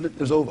gave him something, it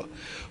was over.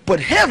 But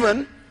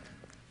heaven,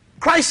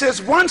 Christ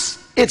says,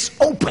 once it's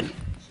open.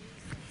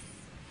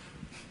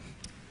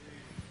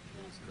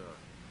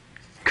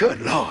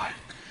 Good Lord.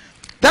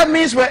 That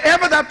means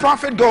wherever that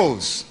prophet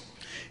goes,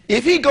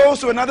 if he goes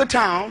to another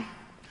town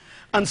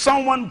and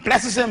someone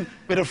blesses him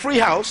with a free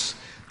house,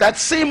 that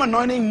same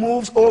anointing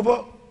moves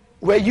over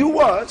where you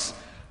was,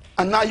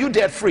 and now you're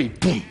debt free.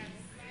 Boom.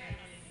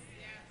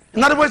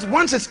 In other words,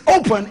 once it's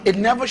open, it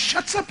never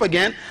shuts up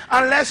again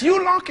unless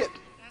you lock it.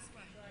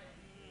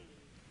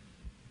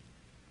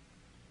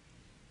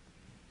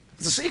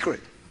 It's a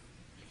secret.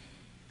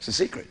 It's a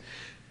secret.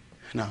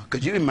 Now,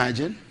 could you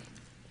imagine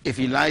if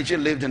Elijah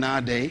lived in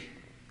our day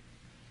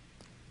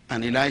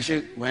and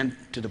Elijah went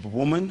to the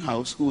woman's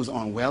house who was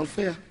on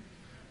welfare?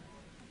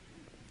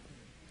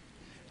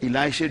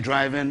 Elisha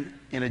driving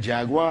in a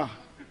Jaguar.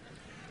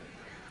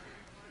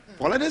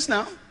 Follow this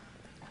now.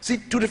 See,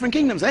 2 different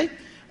kingdoms, eh?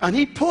 And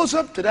he pulls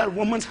up to that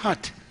woman's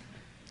hut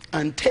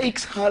and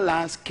takes her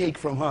last cake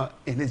from her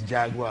in his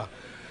Jaguar.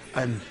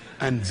 And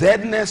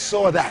Zedness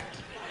saw that.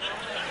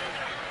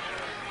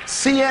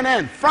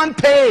 CNN, front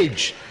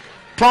page,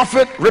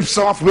 prophet rips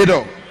off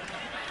widow.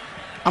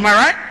 Am I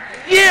right?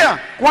 Yeah.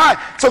 Why?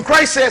 So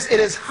Christ says it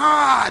is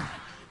hard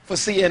for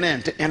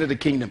CNN to enter the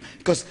kingdom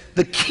because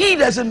the key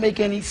doesn't make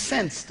any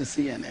sense to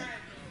CNN.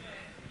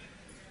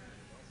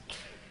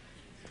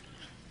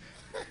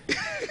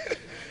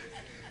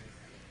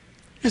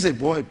 You say,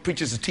 boy,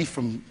 preachers are thief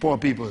from poor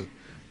people. Let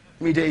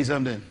me tell you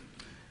something.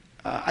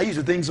 I used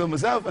to think so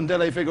myself until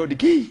I figured out the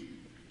key.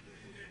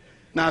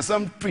 Now,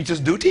 some preachers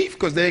do thief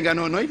because they ain't got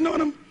no anointing on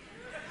them.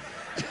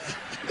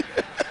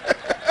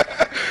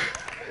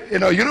 You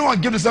know, you don't want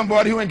to give to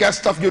somebody who ain't got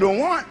stuff you don't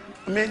want.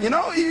 I mean, you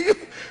know, I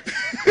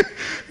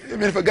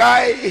mean, if a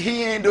guy,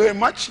 he ain't doing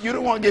much, you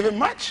don't want to give him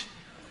much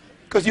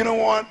because you don't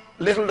want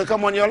little to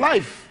come on your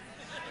life.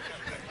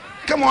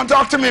 Come on,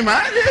 talk to me,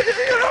 man.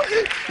 You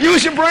know,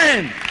 use your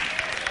brain.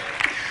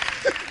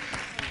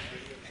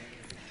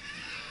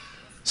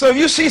 So if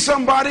you see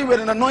somebody with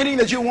an anointing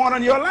that you want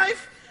on your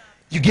life,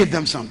 you give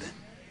them something.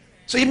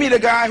 So you meet a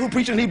guy who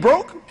preached and he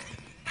broke.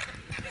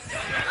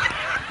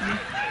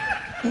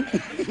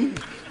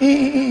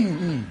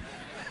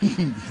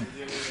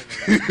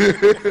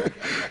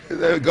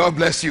 God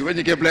bless you. When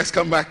you get blessed,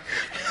 come back.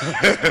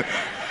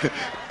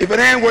 If it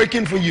ain't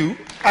working for you,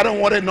 I don't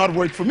want it not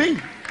work for me.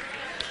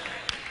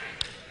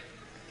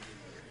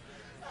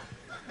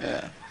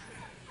 Yeah.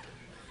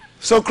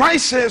 So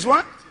Christ says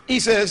what? He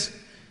says,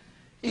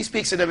 he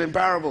speaks to them in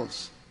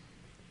parables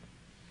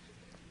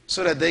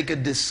so that they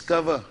could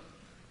discover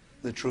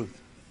the truth.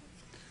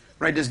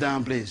 Write this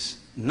down, please.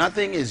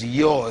 Nothing is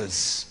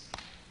yours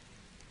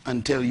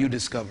until you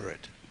discover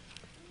it.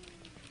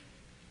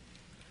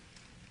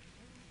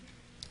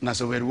 And that's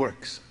the way it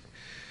works.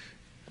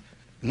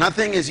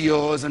 Nothing is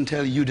yours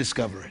until you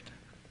discover it.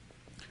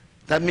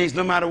 That means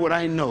no matter what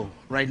I know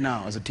right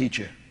now as a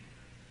teacher,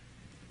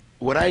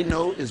 what I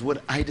know is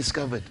what I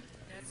discovered.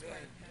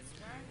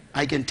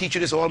 I can teach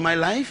you this all my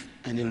life,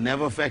 and it'll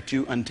never affect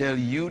you until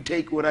you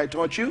take what I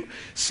taught you,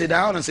 sit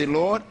down and say,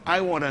 Lord, I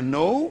want to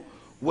know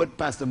what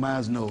Pastor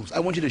Myles knows. I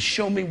want you to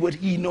show me what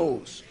he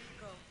knows.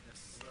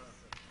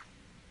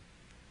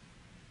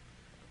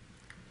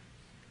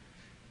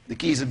 The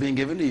keys are being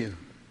given to you,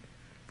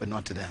 but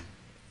not to them.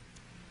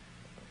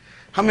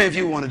 How many of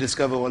you want to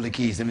discover all the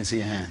keys? Let me see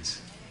your hands.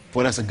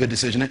 Boy, that's a good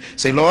decision.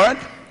 Say, Lord,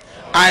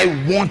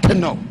 I want to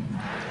know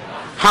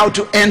how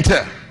to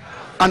enter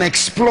and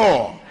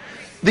explore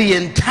the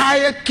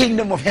entire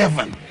kingdom of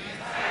heaven.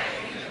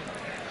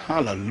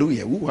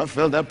 Hallelujah. Ooh, I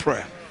felt that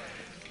prayer.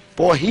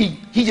 Boy,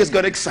 he just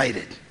got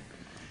excited.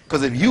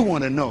 Because if you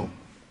want to know,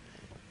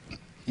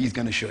 he's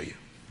going to show you.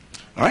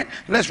 All right,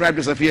 let's wrap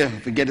this up here.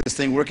 If we get this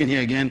thing working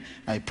here again,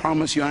 I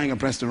promise you I ain't going to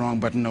press the wrong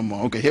button no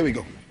more. Okay, here we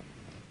go.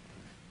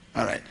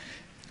 All right.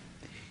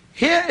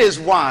 Here is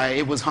why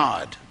it was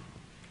hard.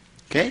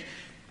 Okay?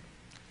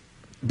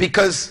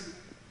 Because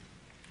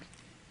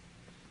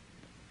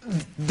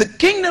the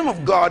kingdom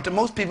of God to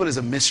most people is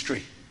a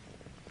mystery.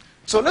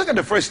 So look at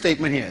the first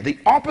statement here. The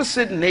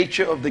opposite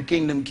nature of the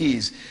kingdom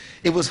keys.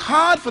 It was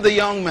hard for the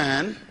young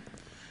man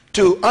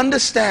to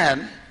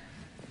understand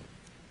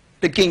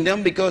the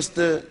kingdom because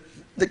the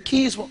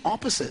keys were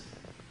opposite.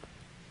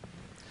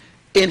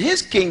 In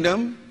his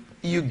kingdom,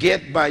 you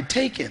get by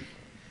taking.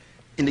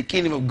 In the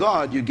kingdom of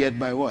God, you get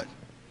by what?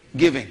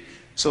 Giving.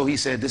 So he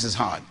said this is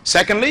hard.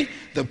 Secondly,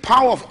 the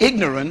power of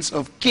ignorance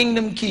of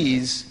kingdom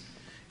keys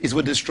is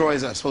what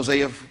destroys us.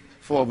 Hosea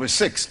 4 verse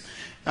 6.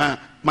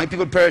 My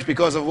people perish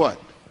because of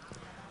what?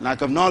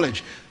 Lack of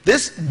knowledge.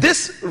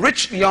 This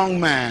rich young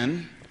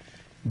man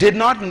did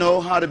not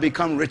know how to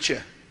become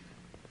richer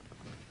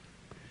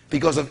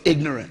because of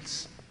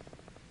ignorance.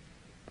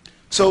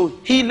 So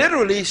he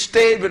literally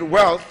stayed with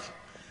wealth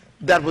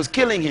that was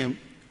killing him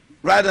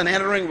rather than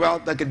entering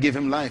wealth that could give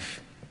him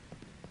life.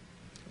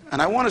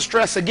 And I want to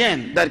stress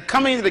again that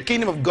coming into the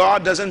kingdom of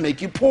God doesn't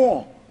make you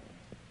poor.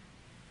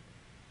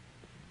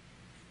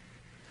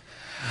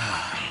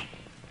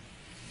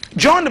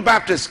 John the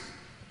Baptist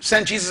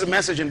sent Jesus a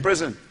message in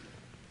prison.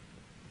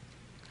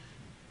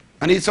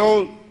 And he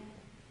told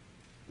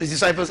his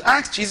disciples,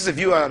 ask Jesus if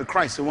you are the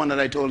Christ, the one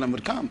that I told them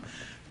would come.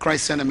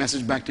 Christ sent a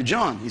message back to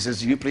John. He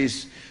says, you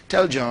please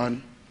tell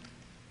John,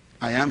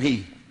 I am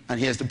he. And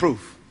here's the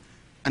proof.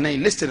 And then he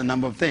listed a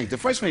number of things. The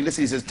first one he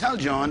listed, he says, tell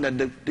John that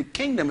the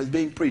kingdom is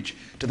being preached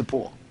to the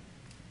poor.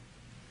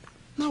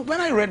 Now,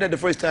 when I read that the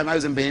first time, I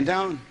was in Bain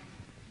Town.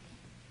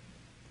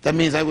 That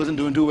means I wasn't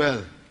doing too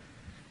well.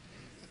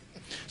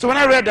 So when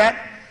I read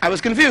that, I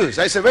was confused.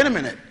 I said, wait a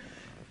minute.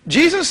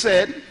 Jesus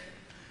said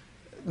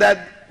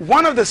that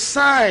one of the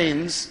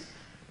signs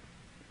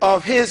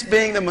of his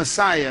being the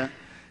Messiah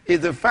is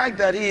the fact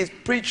that he is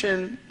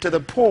preaching to the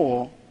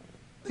poor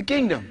the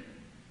kingdom.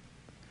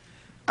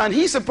 And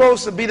he's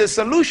supposed to be the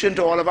solution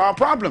to all of our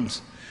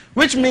problems.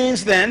 Which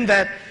means then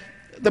that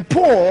the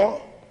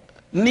poor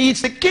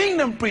needs the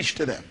kingdom preached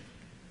to them.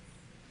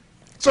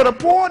 So the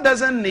poor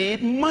doesn't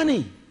need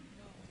money.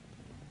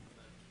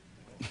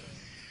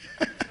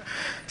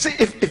 See,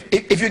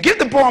 if you give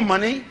the poor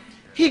money,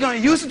 he's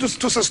going to use it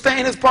to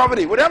sustain his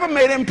poverty. Whatever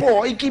made him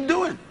poor, he keep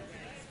doing.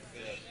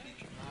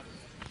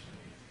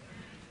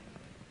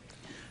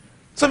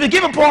 So if you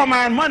give a poor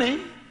man money,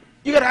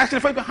 you got to ask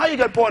him how you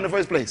got poor in the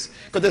first place.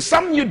 Because there's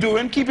something you're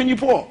doing keeping you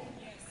poor.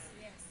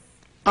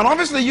 And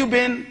obviously you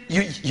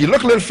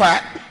look a little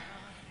fat,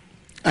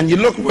 and you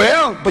look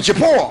well, but you're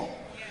poor.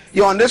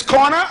 You're on this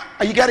corner,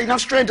 and you got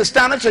enough strength to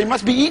stand up, so you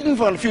must be eating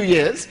for a few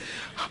years.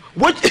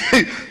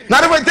 In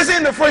other words, this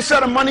ain't the first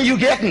set of money you're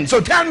getting.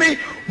 So tell me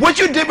what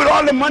you did with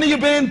all the money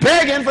you've been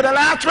begging for the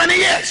last 20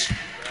 years.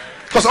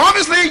 Because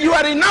obviously you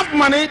had enough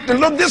money to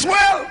look this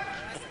well.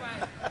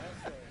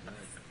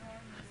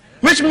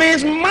 Which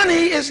means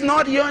money is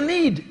not your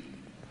need.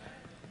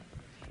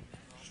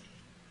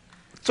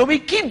 So we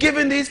keep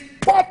giving these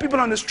poor people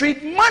on the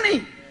street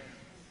money.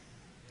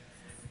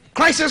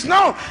 Christ says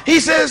no. He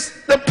says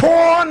the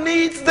poor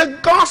needs the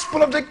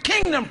gospel of the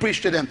kingdom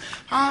preached to them.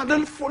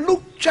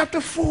 Luke chapter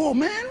 4,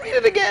 man, read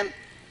it again.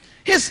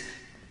 His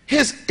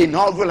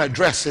inaugural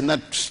address in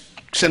that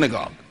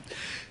synagogue.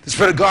 The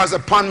Spirit of God is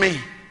upon me,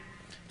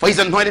 for he's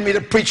anointed me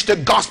to preach the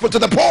gospel to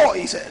the poor,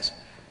 he says.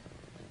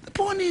 The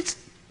poor needs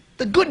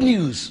the good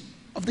news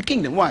of the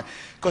kingdom. Why?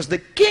 Because the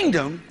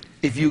kingdom,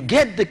 if you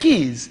get the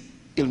keys,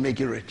 it'll make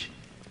you rich.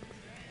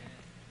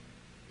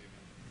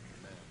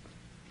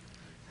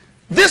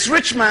 This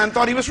rich man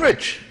thought he was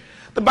rich.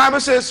 The Bible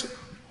says,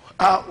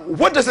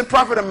 what does it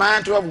profit a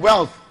man to have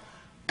wealth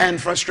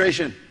and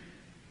frustration?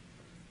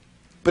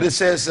 But it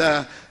says,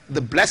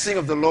 the blessing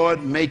of the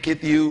Lord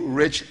maketh you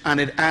rich, and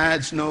it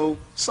adds no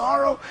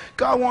sorrow.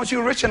 God wants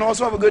you rich and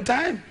also have a good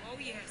time. Oh,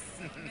 yes.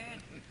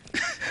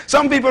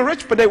 Some people are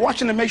rich, but they're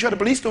watching to make sure the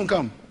police don't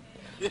come.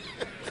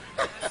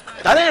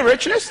 That ain't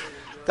richness.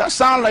 That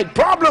sounds like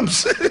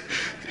problems.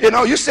 You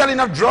know, you're selling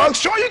enough drugs.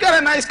 Sure, you got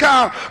a nice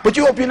car, but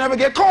you hope you never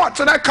get caught.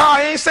 So that car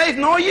ain't safe,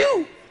 nor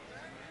you.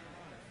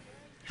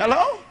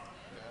 Hello?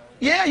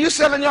 Yeah, you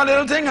selling your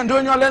little thing and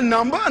doing your little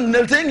number and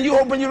little thing, you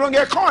hoping you don't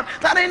get caught.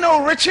 That ain't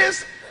no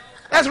riches.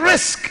 That's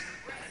risk.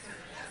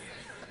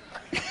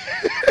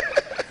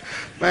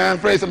 Man,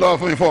 praise the Lord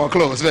for me before I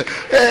close.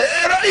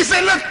 He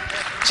said, look,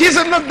 she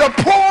said, look, the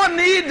poor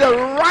need the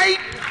right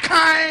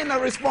kind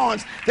of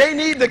response. They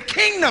need the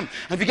kingdom.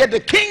 And if you get the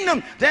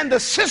kingdom, then the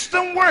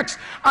system works.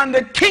 And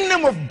the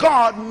kingdom of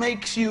God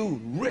makes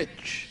you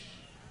rich.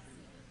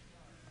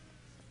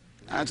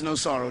 Adds no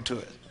sorrow to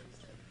it.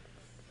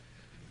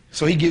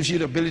 So he gives you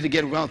the ability to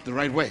get wealth the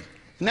right way.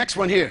 Next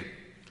one here.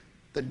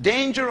 The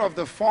danger of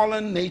the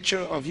fallen nature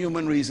of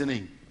human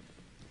reasoning.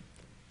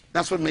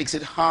 That's what makes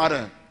it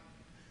harder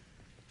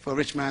for a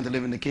rich man to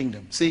live in the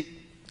kingdom. See,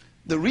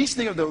 the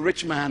reasoning of the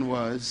rich man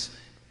was,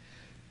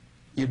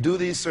 you do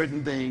these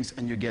certain things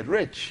and you get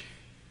rich.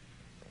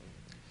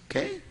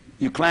 Okay?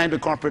 You climb the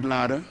corporate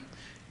ladder.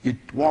 You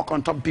walk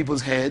on top of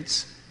people's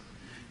heads.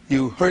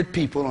 You hurt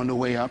people on the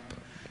way up.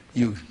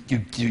 You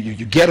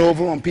get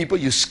over on people.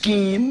 You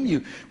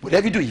scheme.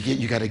 Whatever you do,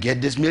 you got to get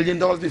this $1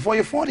 million before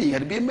you're 40. You got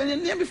to be a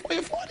millionaire before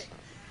you're 40.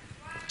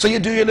 So you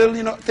do your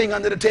little, thing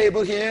under the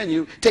table here, and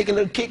you take a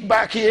little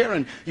kickback here,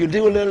 and you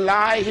do a little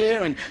lie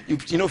here, and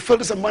you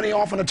filter some money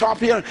off on the top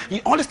here,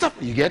 and all this stuff.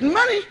 You're getting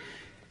money,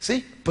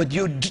 see? But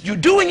you're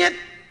doing it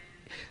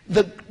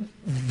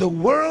the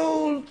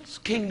world's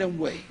kingdom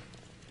way.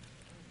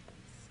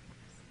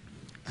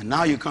 And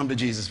now you come to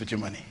Jesus with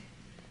your money.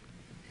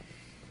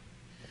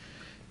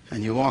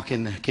 And you walk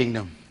in the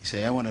kingdom. You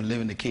say, I want to live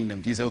in the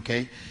kingdom. He says,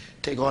 okay,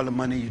 take all the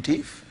money you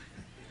thief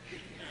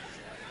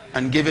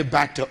and give it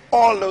back to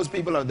all those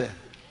people out there.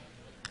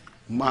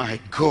 My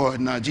God,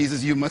 now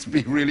Jesus, you must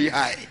be really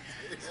high.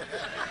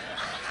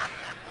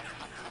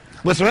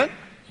 What's right?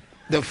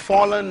 The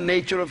fallen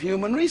nature of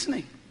human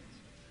reasoning.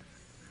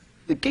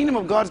 The kingdom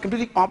of God is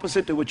completely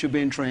opposite to what you're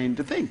being trained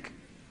to think.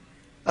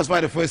 That's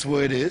why the first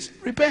word is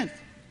repent.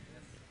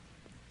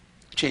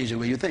 Change the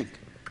way you think.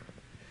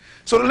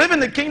 So to live in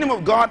the kingdom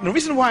of God, and the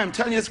reason why I'm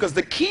telling you this is because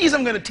the keys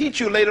I'm going to teach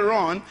you later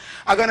on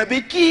are going to be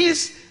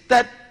keys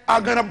that are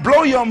going to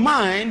blow your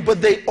mind,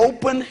 but they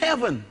open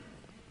heaven.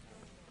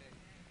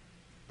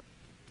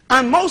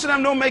 And most of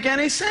them don't make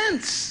any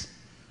sense.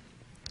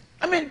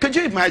 I mean, could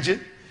you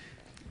imagine?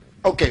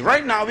 Okay,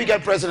 right now we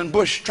got President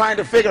Bush trying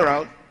to figure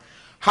out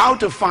how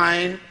to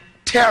find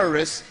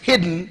terrorists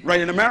hidden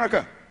right in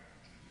America.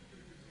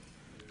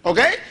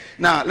 Okay?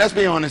 Now, let's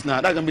be honest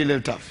now. That's going to be a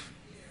little tough.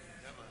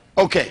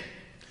 Okay.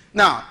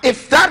 Now,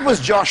 if that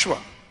was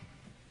Joshua,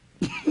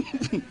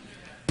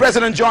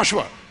 President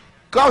Joshua,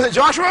 God said,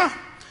 Joshua,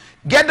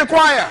 get the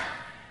choir.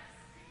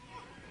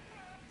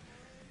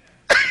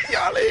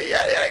 Y'all,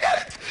 yeah,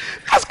 got it.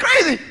 That's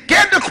crazy.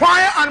 Get the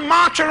choir and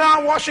march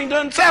around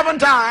Washington 7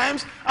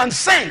 times and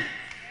sing.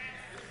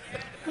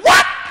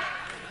 What?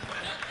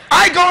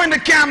 I go into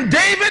Camp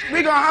David.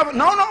 We're going to have,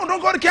 no, don't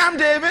go to Camp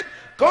David.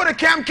 Go to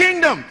Camp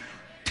Kingdom.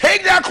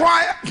 Take that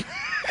choir.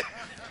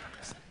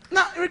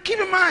 Now, keep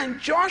in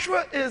mind,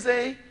 Joshua is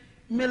a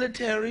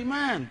military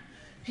man.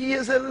 He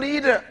is a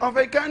leader of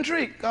a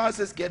country. God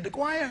says, get the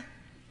choir.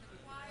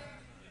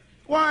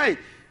 Why?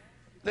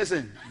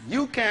 Listen,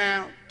 you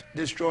can't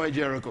destroy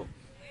Jericho.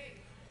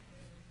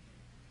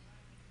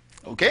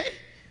 Okay?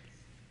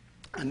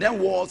 And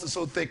then walls are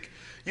so thick,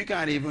 you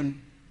can't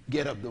even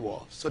get up the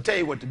walls. So tell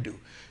you what to do.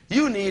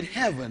 You need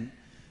heaven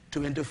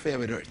to interfere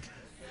with earth.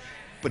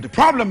 But the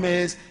problem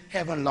is,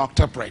 heaven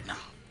locked up right now.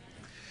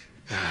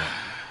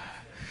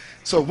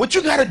 So what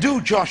you got to do,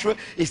 Joshua,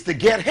 is to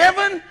get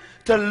heaven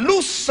to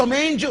loose some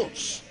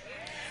angels.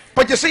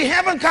 But you see,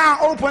 heaven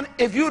can't open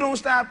if you don't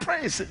start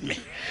praising me.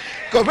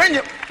 Because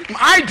when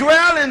I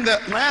dwell in the,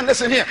 man,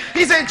 listen here.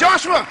 He said,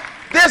 Joshua,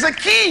 there's a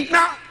key.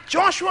 Now,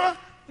 Joshua,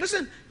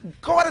 listen,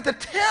 God had to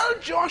tell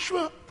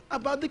Joshua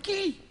about the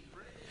key.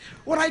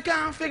 What I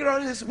can't figure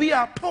out is we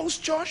are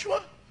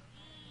post-Joshua.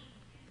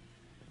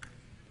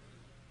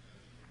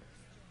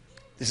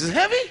 This is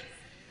heavy.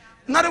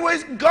 In other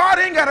words, God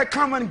ain't got to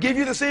come and give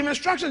you the same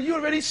instructions. You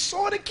already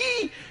saw the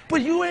key,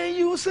 but you ain't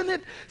using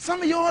it.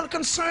 Some of you are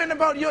concerned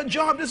about your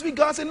job this week.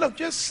 God said, look,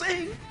 just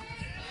sing.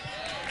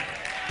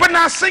 But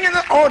now singing,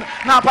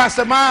 now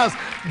Pastor Myles,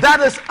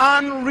 that is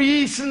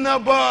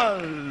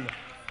unreasonable.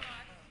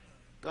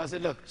 God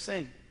said, look,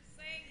 sing.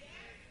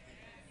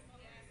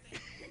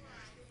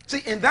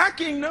 See, in that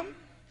kingdom,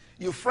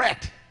 you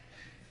fret.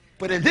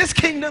 But in this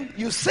kingdom,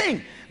 you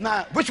sing.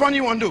 Now, which one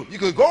you want to do? You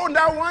could go in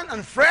that one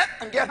and fret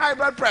and get high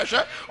blood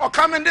pressure, or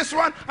come in this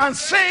one and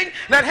sing.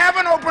 Let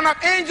heaven open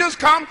up, angels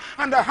come,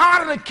 and the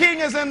heart of the king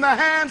is in the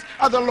hands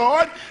of the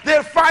Lord.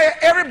 They'll fire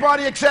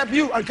everybody except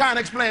you, and can't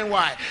explain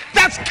why.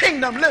 That's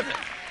kingdom living.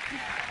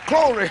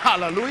 Glory,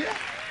 hallelujah.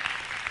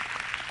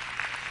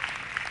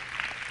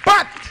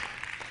 But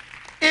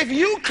if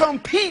you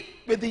compete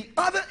with the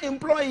other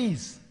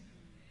employees,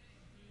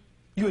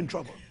 you're in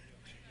trouble.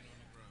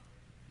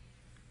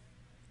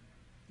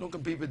 Don't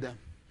compete with them.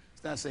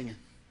 Start singing.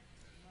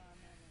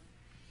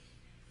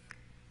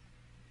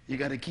 You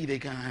got a key they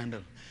can't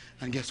handle.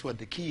 And guess what?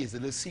 The key is a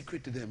little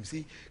secret to them,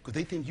 see? Because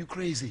they think you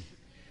crazy.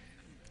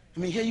 I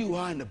mean, here you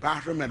are in the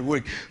bathroom at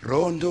work. Say,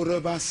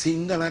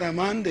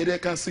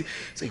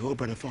 oh,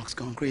 Brother Fox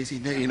gone crazy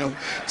now, you know.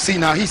 See,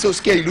 now he's so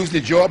scared he lose the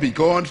job. He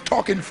gone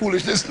talking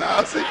foolishness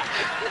now, see?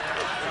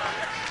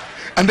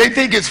 And they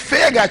think it's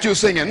fair got you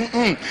singing.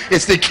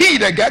 It's the key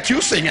that got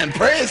you singing.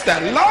 Praise the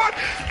Lord.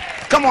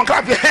 Come on,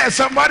 clap your hands,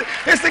 somebody.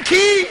 It's the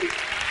key.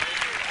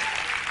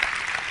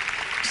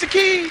 It's the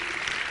key.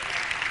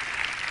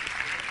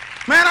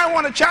 Man, I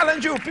want to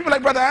challenge you. People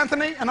like Brother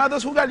Anthony and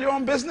others who got your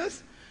own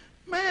business.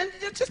 Man,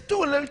 just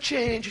do a little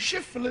change,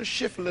 shift a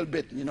little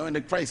bit, you know, in the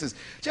crisis.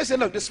 Just say,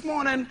 look, this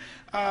morning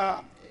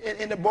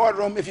in the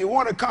boardroom, if you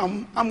want to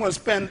come, I'm going to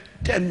spend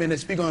 10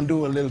 minutes. We're going to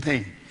do a little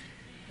thing.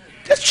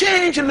 Just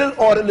change a little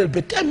order a little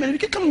bit. 10 minutes. You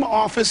can come to my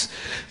office.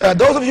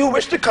 Those of you who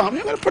wish to come,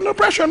 you're going to put no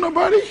pressure on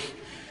nobody.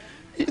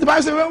 The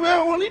Bible says,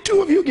 well, only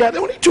 2 of you gather.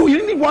 Only 2.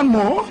 You need one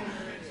more.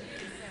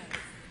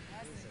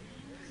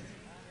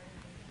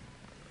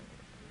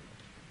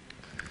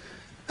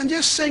 And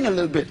just sing a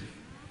little bit.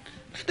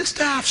 Let the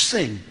staff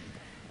sing.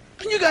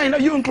 And you guys know,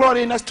 you and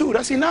Claudia, that's 2.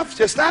 That's enough.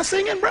 Just start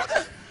singing,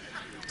 brother.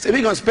 So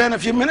we're going to spend a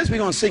few minutes. We're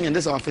going to sing in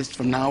this office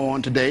from now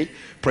on today.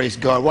 Praise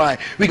God. Why?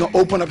 We're going to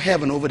open up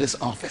heaven over this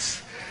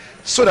office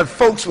so that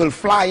folks will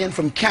fly in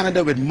from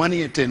Canada with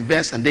money to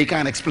invest, and they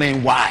can't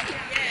explain why.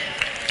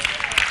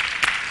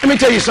 Let me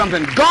tell you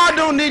something. God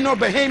don't need no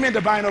Bahamian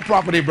to buy no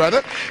property,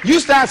 brother. You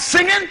start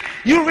singing,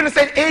 you real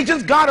estate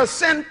agents, God will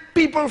send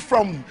people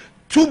from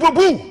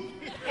Tubaboo.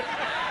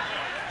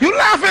 You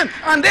laughing,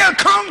 and they'll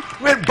come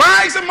with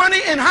bags of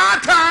money in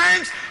hard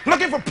times,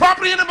 looking for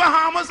property in the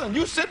Bahamas, and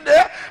you sit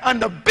there,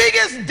 and the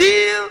biggest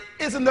deal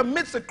is in the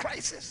midst of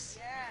crisis.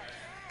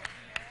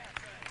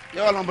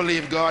 Y'all don't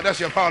believe God.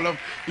 That's your problem.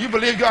 You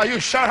believe God, you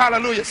shout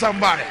hallelujah,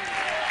 somebody.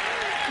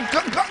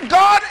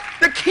 God,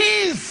 the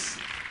keys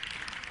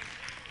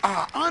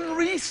are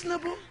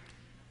unreasonable.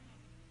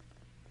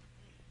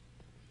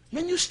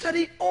 When you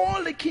study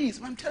all the keys,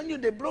 I'm telling you,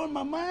 they're blowing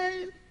my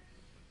mind.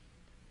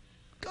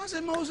 God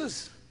said,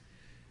 Moses,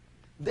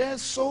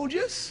 there's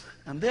soldiers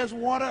and there's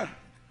water.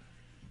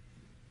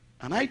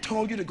 And I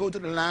told you to go to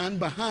the land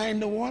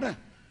behind the water.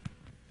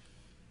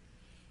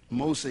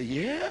 Moses said,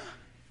 yeah,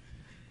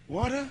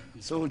 water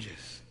and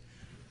soldiers.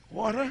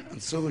 Water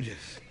and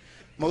soldiers.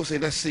 Moses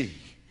said, let's see.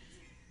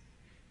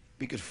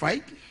 We could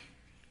fight.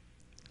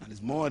 And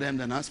there's more of them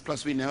than us.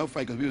 Plus we never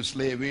fight because we were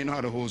slaves. We didn't know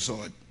how to hold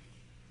sword.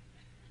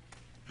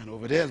 And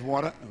over there's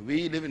water. And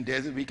we live in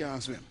desert. We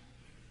can't swim.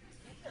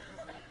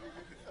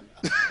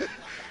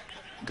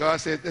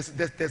 God said,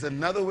 there's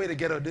another way to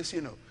get out of this,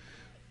 you know.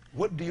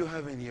 What do you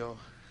have in your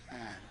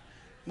hand?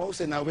 Moses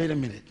said, now wait a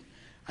minute.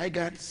 I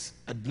got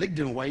a licked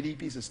and whitey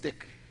piece of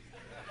stick.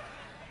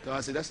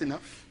 God said, that's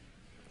enough.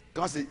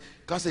 God said,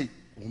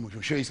 I'm going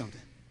to show you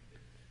something.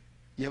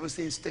 You ever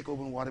seen stick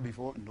over in water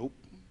before? Nope.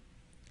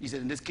 He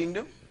said, in this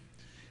kingdom,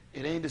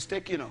 it ain't the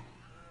stick, you know.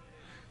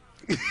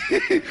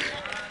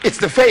 It's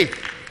the faith.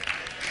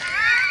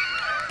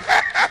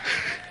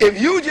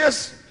 If you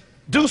just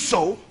do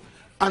so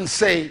and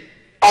say,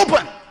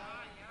 open.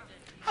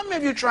 How many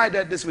of you tried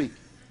that this week?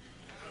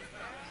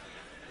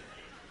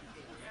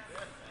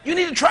 You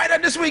need to try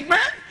that this week, man.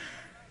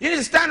 You need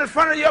to stand in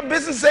front of your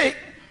business and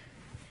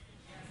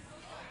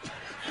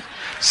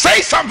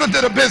say something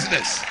to the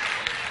business.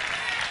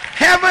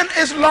 Heaven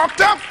is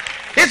locked up.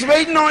 It's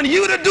waiting on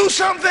you to do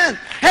something.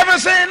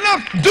 Heaven's saying,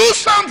 look, do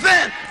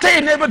something. Tell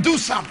your neighbor, do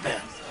something.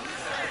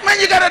 Man,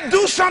 you got to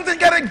do something. You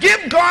got to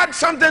give God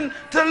something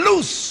to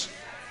loose.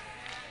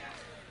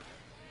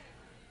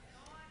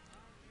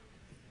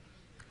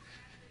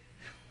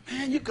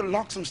 Man, you can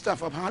lock some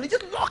stuff up, honey.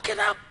 Just lock it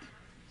up.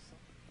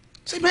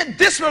 Say, man,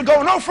 this will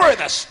go no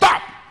further.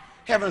 Stop.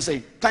 Heaven will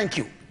say, thank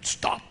you.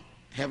 Stop.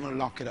 Heaven will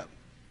lock it up.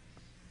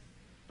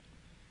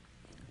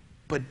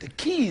 But the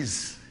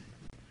keys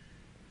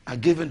are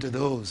given to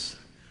those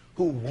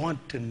who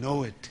want to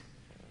know it.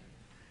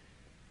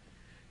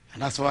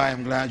 And that's why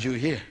I'm glad you're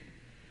here.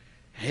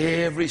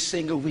 Every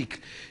single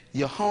week,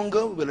 your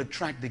hunger will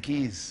attract the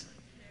keys.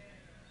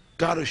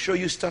 God will show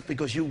you stuff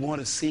because you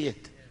want to see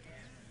it.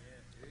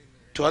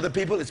 To other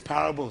people, it's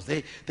parables.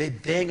 They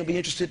ain't going to be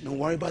interested. Don't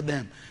worry about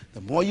them.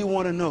 The more you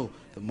want to know,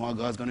 the more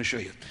God's going to show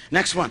you.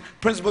 Next one.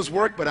 Principles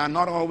work, but are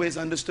not always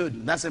understood.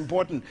 And that's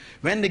important.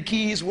 When the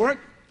keys work,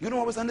 you don't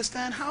always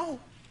understand how.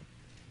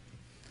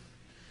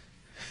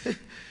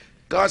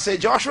 God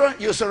said, Joshua,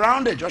 you're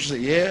surrounded. Joshua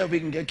said, yeah, we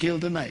can get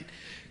killed tonight.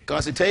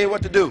 God said, tell you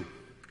what to do.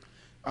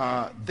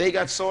 They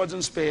got swords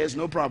and spears,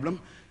 no problem.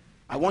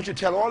 I want you to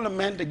tell all the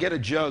men to get a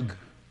jug.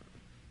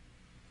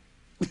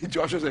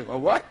 Joshua said, well,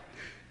 what?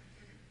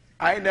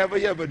 I never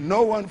hear, but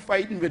no one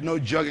fighting with no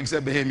jug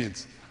except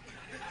Bahamians.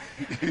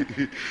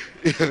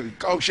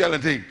 Conch shell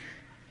and thing.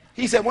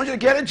 He said, I want you to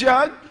get a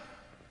jug.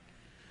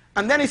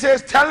 And then he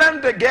says, tell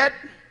them to get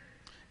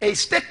a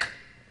stick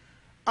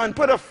and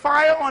put a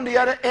fire on the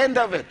other end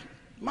of it.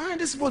 Man,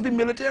 this is supposed to be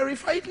military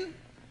fighting.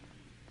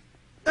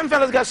 Them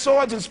fellas got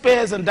swords and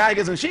spears and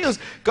daggers and shields.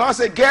 God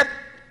said, get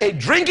a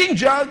drinking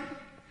jug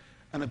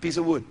and a piece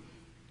of wood.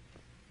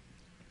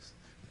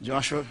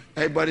 Joshua,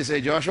 everybody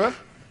say Joshua.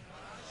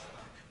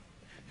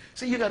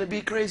 See, you got to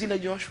be crazy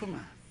like Joshua,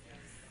 man.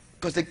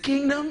 Because the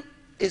kingdom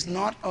is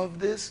not of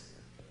this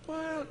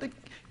world.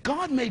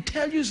 God may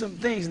tell you some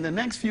things in the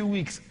next few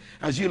weeks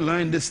as you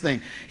learn this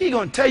thing. He's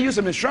going to tell you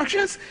some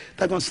instructions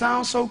that are going to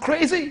sound so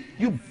crazy,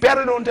 you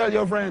better don't tell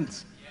your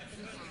friends.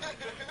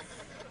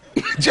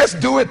 Just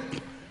do it.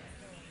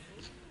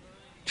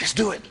 Just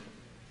do it.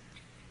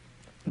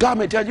 God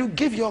may tell you,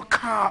 give your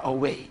car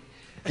away.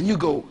 And you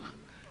go,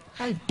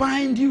 I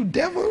bind you,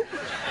 devil.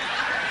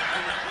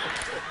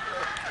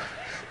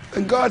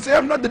 And God said,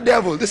 I'm not the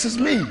devil, this is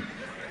me.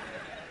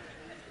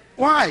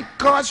 Why?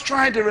 God's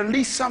trying to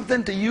release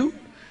something to you,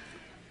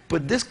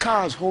 but this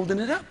car is holding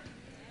it up.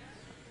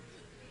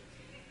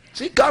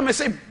 See, God may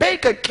say,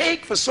 bake a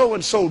cake for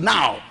so-and-so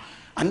now.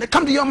 And they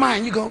come to your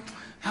mind, you go,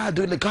 I'll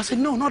do it later. God said,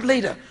 no, not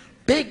later.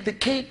 Bake the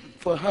cake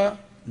for her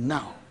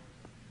now.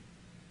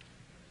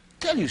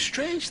 Tell you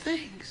strange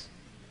things.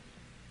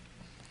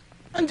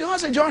 And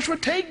God said, Joshua,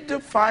 take the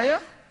fire.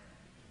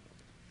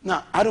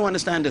 Now, I don't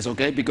understand this,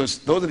 okay? Because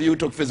those of you who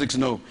took physics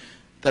know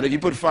that if you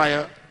put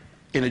fire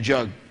in a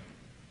jug,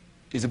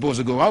 it's supposed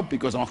to go out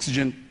because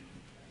oxygen,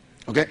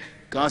 okay?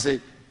 God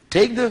said,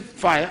 take the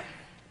fire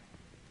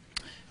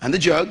and the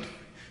jug,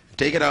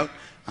 take it out,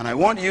 and I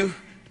want you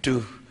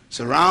to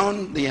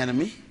surround the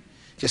enemy.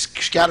 Just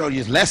scatter out,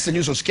 use less than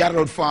you, so scatter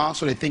out far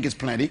so they think it's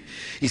plenty.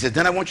 He said,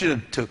 then I want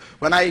you to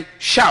when I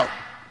shout,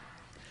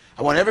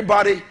 I want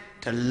everybody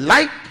to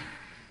light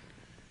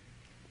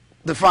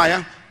the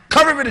fire,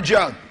 cover it with a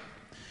jug.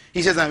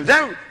 He says, and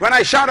then when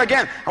I shout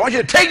again, I want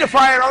you to take the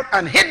fire out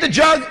and hit the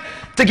jug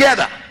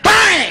together.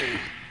 Bang!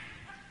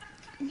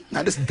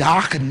 Now this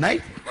dark at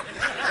night.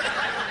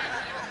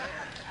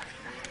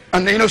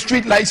 And you know,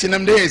 street lights in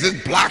them days,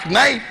 it's black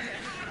night.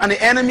 And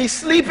the enemy's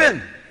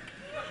sleeping.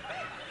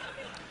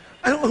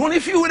 And only a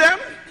few of them,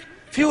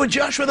 few of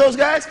Joshua, those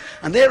guys,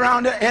 and they're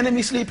around there,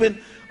 enemy sleeping.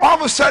 All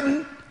of a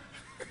sudden,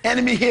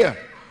 enemy here.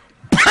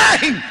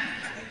 Bang!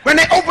 When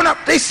they open up,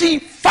 they see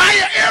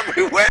fire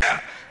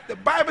everywhere. The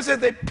Bible says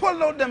they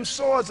pulled out them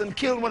swords and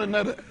killed one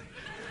another.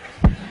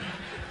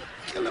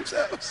 Kill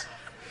themselves.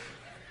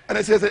 And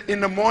it says that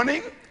in the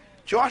morning,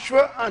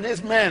 Joshua and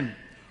his men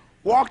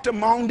walked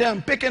among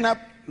them, picking up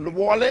the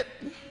wallet,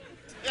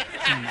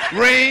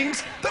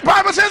 rings. The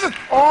Bible says it.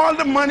 All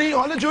the money,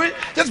 all the jewelry,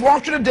 just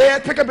walk to the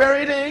dead, pick up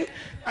everything.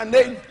 And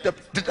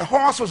the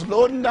horse was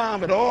loading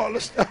down with all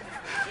the stuff.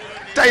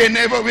 Tell your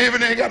neighbor, we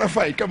even ain't got to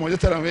fight. Come on,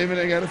 just tell them, we even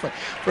ain't got to fight.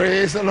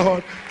 Praise the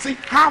Lord. See,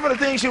 half of the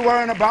things you're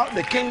worrying about,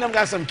 the kingdom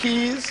got some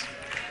keys.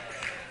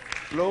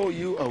 Blow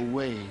you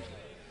away.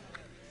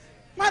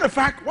 Matter of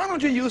fact, why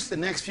don't you use the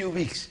next few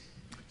weeks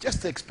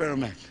just to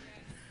experiment?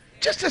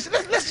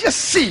 Let's just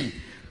see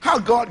how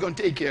God going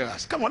to take care of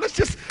us. Come on,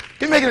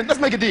 let's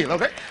make a deal,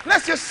 okay?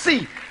 Let's just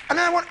see. And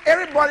then I want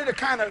everybody to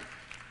kind of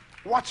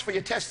watch for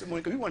your testimony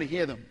because we want to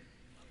hear them.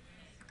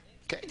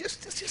 Okay,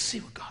 just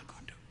see what God going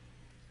to do.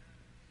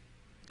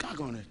 God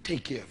going to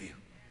take care of you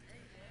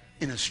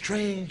in a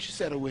strange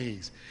set of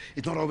ways.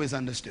 It's not always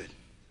understood.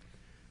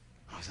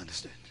 Always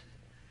understood.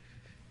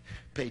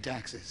 Pay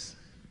taxes.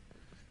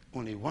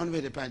 Only one way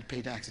to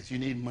pay taxes. You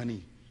need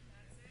money.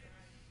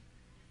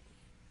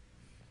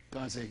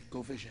 God say,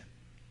 go fishing.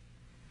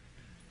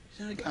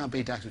 You can't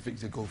pay taxes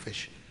to go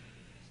fish.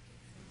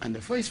 And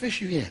the first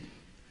fish you get,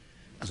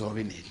 that's all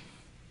we need.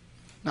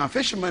 Now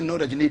fishermen know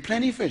that you need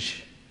plenty of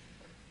fish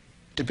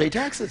to pay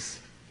taxes.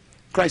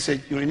 Christ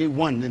said you only need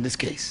one in this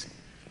case.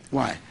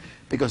 Why?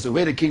 Because the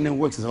way the kingdom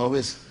works is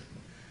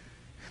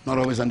not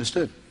always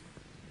understood.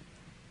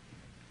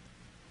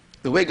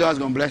 The way God's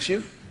going to bless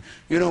you,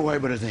 you don't worry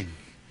about a thing.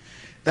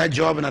 That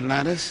job in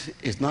Atlantis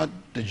is not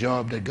the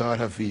job that God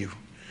has for you.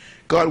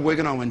 God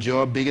working on one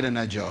job bigger than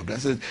that job.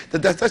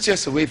 That's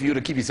just a way for you to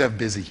keep yourself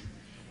busy.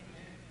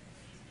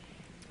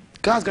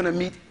 God's going to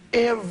meet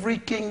every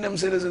kingdom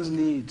citizen's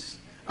needs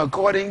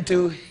according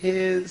to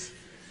his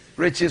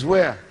riches.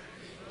 Where?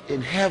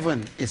 In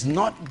heaven. It's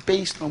not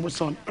based on what's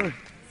on earth.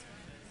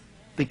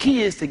 The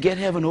key is to get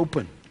heaven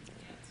open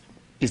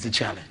is the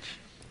challenge.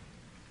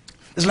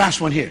 This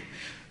last one here.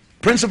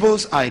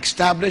 Principles are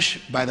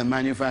established by the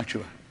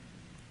manufacturer.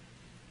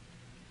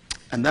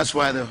 And that's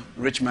why the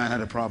rich man had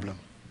a problem.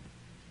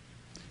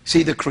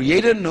 See, the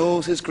Creator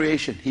knows his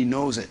creation. He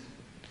knows it.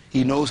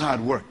 He knows how it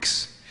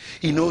works.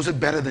 He knows it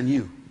better than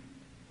you.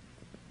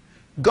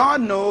 God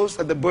knows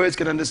that the birds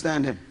can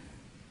understand him.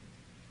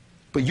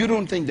 But you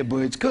don't think the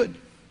birds could.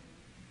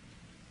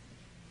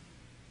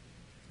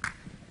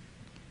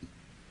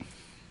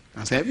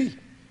 That's heavy.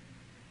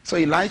 So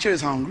Elijah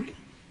is hungry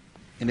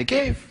in the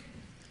cave.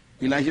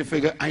 Elijah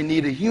figured, I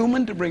need a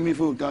human to bring me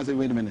food. God said,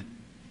 wait a minute.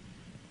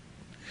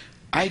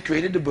 I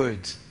created the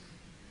birds.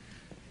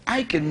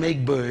 I can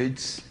make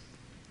birds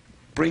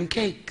bring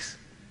cakes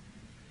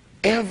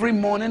every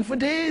morning for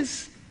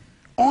days.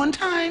 On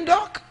time,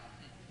 Doc.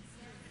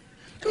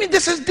 I mean,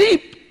 this is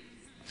deep.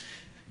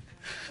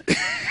 I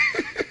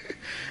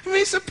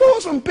mean,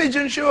 suppose some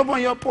pigeon show up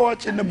on your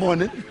porch in the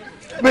morning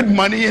with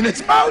money in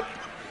its mouth.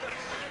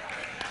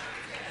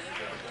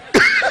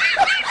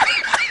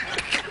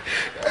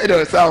 I know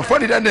it sounds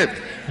funny, doesn't it?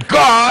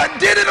 God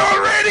did it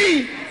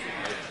already.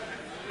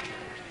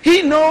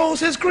 He knows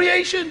his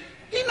creation.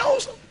 He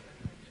knows them.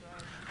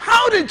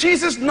 How did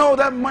Jesus know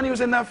that money was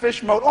in that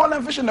fish mouth? All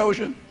them fish in the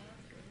ocean.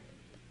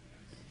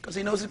 Because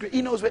he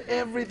knows where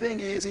everything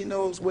is. He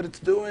knows what it's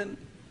doing.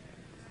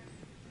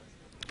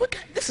 But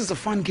this is a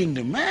fun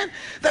kingdom, man.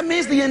 That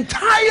means the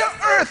entire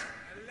earth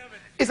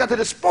is at the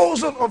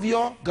disposal of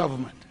your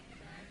government.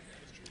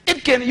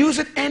 It can use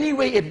it any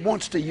way it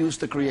wants to use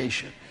the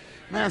creation.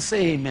 Man,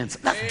 say amen.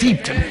 That's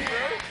deep to me.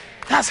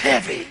 That's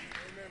heavy.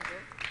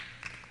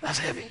 That's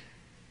heavy.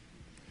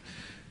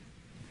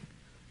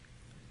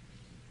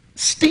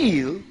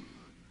 Steel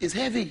is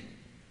heavy.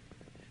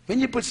 When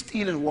you put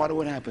steel in water,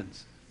 what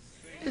happens?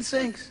 It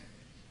sinks.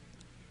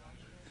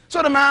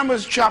 So the man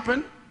was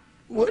chopping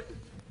wood.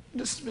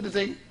 This is the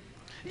thing.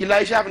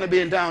 Elisha happened to be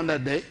in town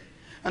that day,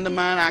 and the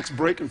man axe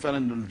break and fell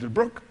into the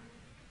brook.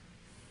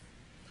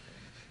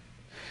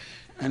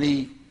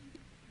 And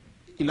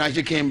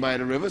Elijah came by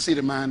the river, see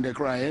the man there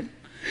crying.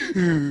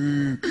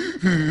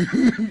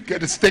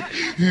 Get a stick.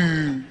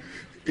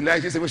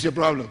 Elijah said, what's your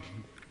problem?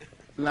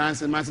 The man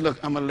said, look,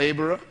 I'm a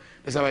laborer.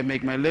 That's how I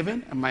make my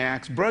living. And my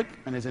axe broke,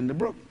 and it's in the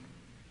brook.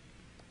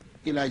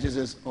 Elijah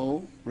says,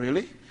 oh,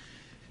 really?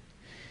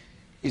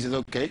 He says,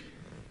 okay.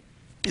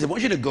 He said, I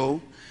want you to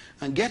go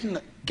and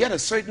get a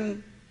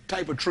certain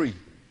type of tree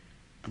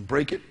and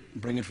break it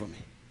and bring it for me.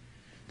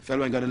 The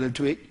fellow got a little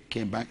twig,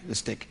 came back, the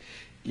stick.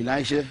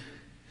 Elisha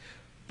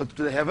looked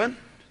to the heaven.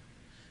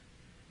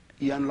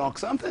 He unlocked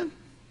something,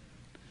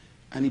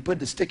 and he put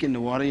the stick in the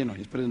water, you know,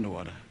 he put it in the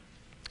water.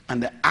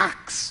 And the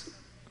axe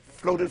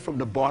floated from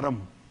the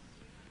bottom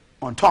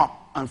on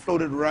top and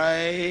floated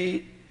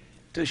right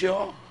to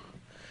shore.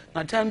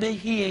 Now tell me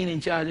he ain't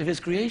in charge of his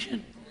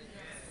creation.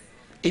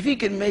 If he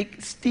can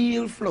make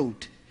steel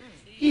float,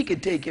 he can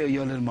take care of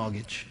your little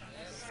mortgage.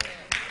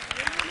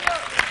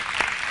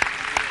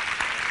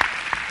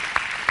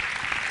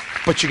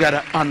 But you got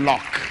to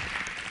unlock.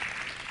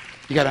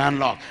 You got to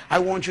unlock. I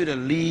want you to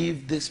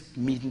leave this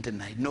meeting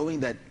tonight knowing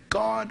that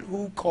God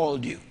who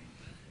called you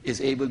is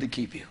able to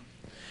keep you.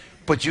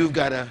 But you've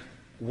got to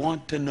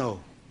want to know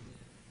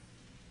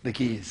the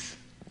keys.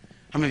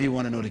 How many of you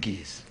want to know the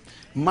keys?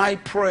 My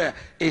prayer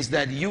is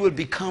that you will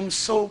become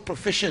so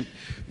proficient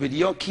with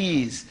your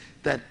keys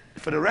that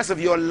for the rest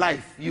of your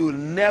life, you will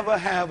never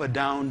have a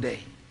down day.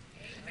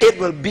 It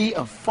will be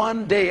a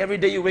fun day. Every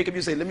day you wake up,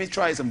 you say, let me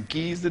try some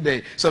keys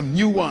today, some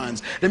new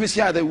ones. Let me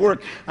see how they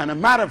work. And a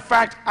matter of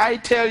fact, I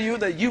tell you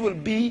that you will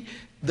be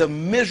the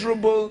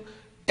miserable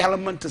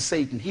element to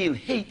Satan. He'll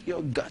hate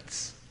your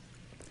guts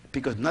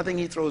because nothing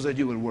he throws at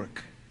you will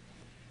work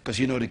because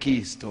you know the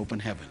keys to open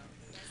heaven.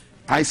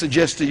 I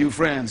suggest to you,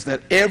 friends,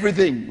 that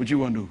everything, what you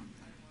want to do?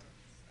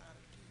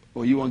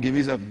 Oh, you want to give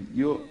me something?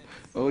 You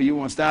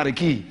want to start a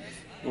key?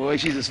 Oh,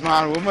 she's a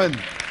smart woman.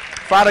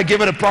 Father,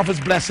 give her the prophet's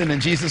blessing in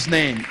Jesus'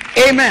 name.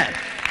 Amen.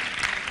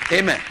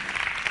 Amen.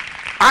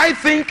 I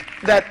think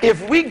that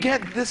if we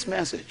get this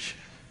message,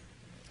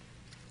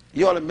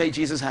 you ought to make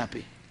Jesus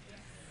happy.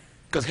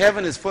 Because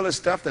heaven is full of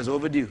stuff that's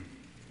overdue.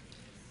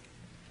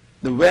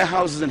 The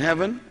warehouses in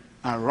heaven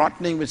are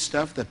rotting with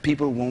stuff that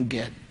people won't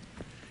get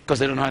because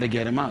they don't know how to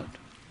get them out.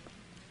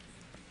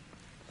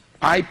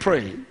 I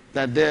pray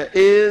that there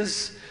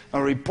is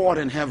a report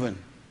in heaven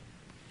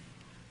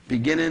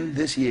beginning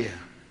this year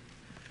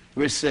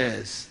which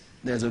says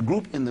there's a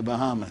group in the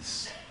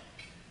Bahamas.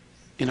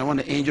 You know, when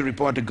the angel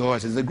report to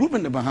God says, there's a group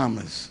in the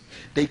Bahamas.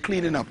 They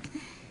cleaning up.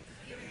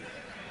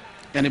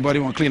 Anybody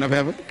want to clean up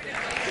heaven?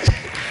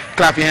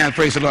 Clap your hands,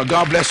 praise the Lord.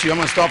 God bless you. I'm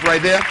going to stop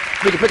right there.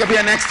 We can pick up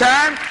here next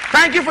time.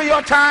 Thank you for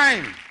your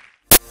time.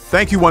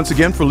 Thank you once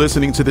again for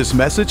listening to this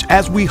message,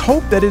 as we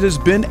hope that it has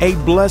been a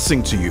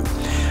blessing to you.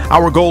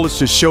 Our goal is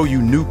to show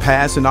you new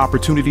paths and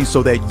opportunities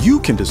so that you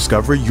can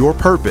discover your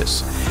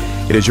purpose.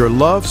 It is your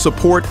love,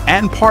 support,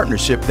 and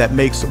partnership that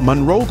makes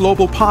Munroe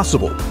Global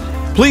possible.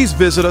 Please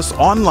visit us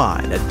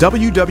online at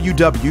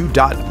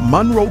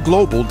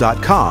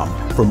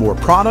www.munroeglobal.com for more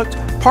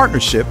product,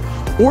 partnership,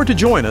 or to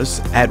join us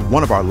at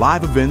one of our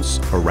live events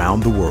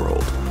around the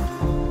world.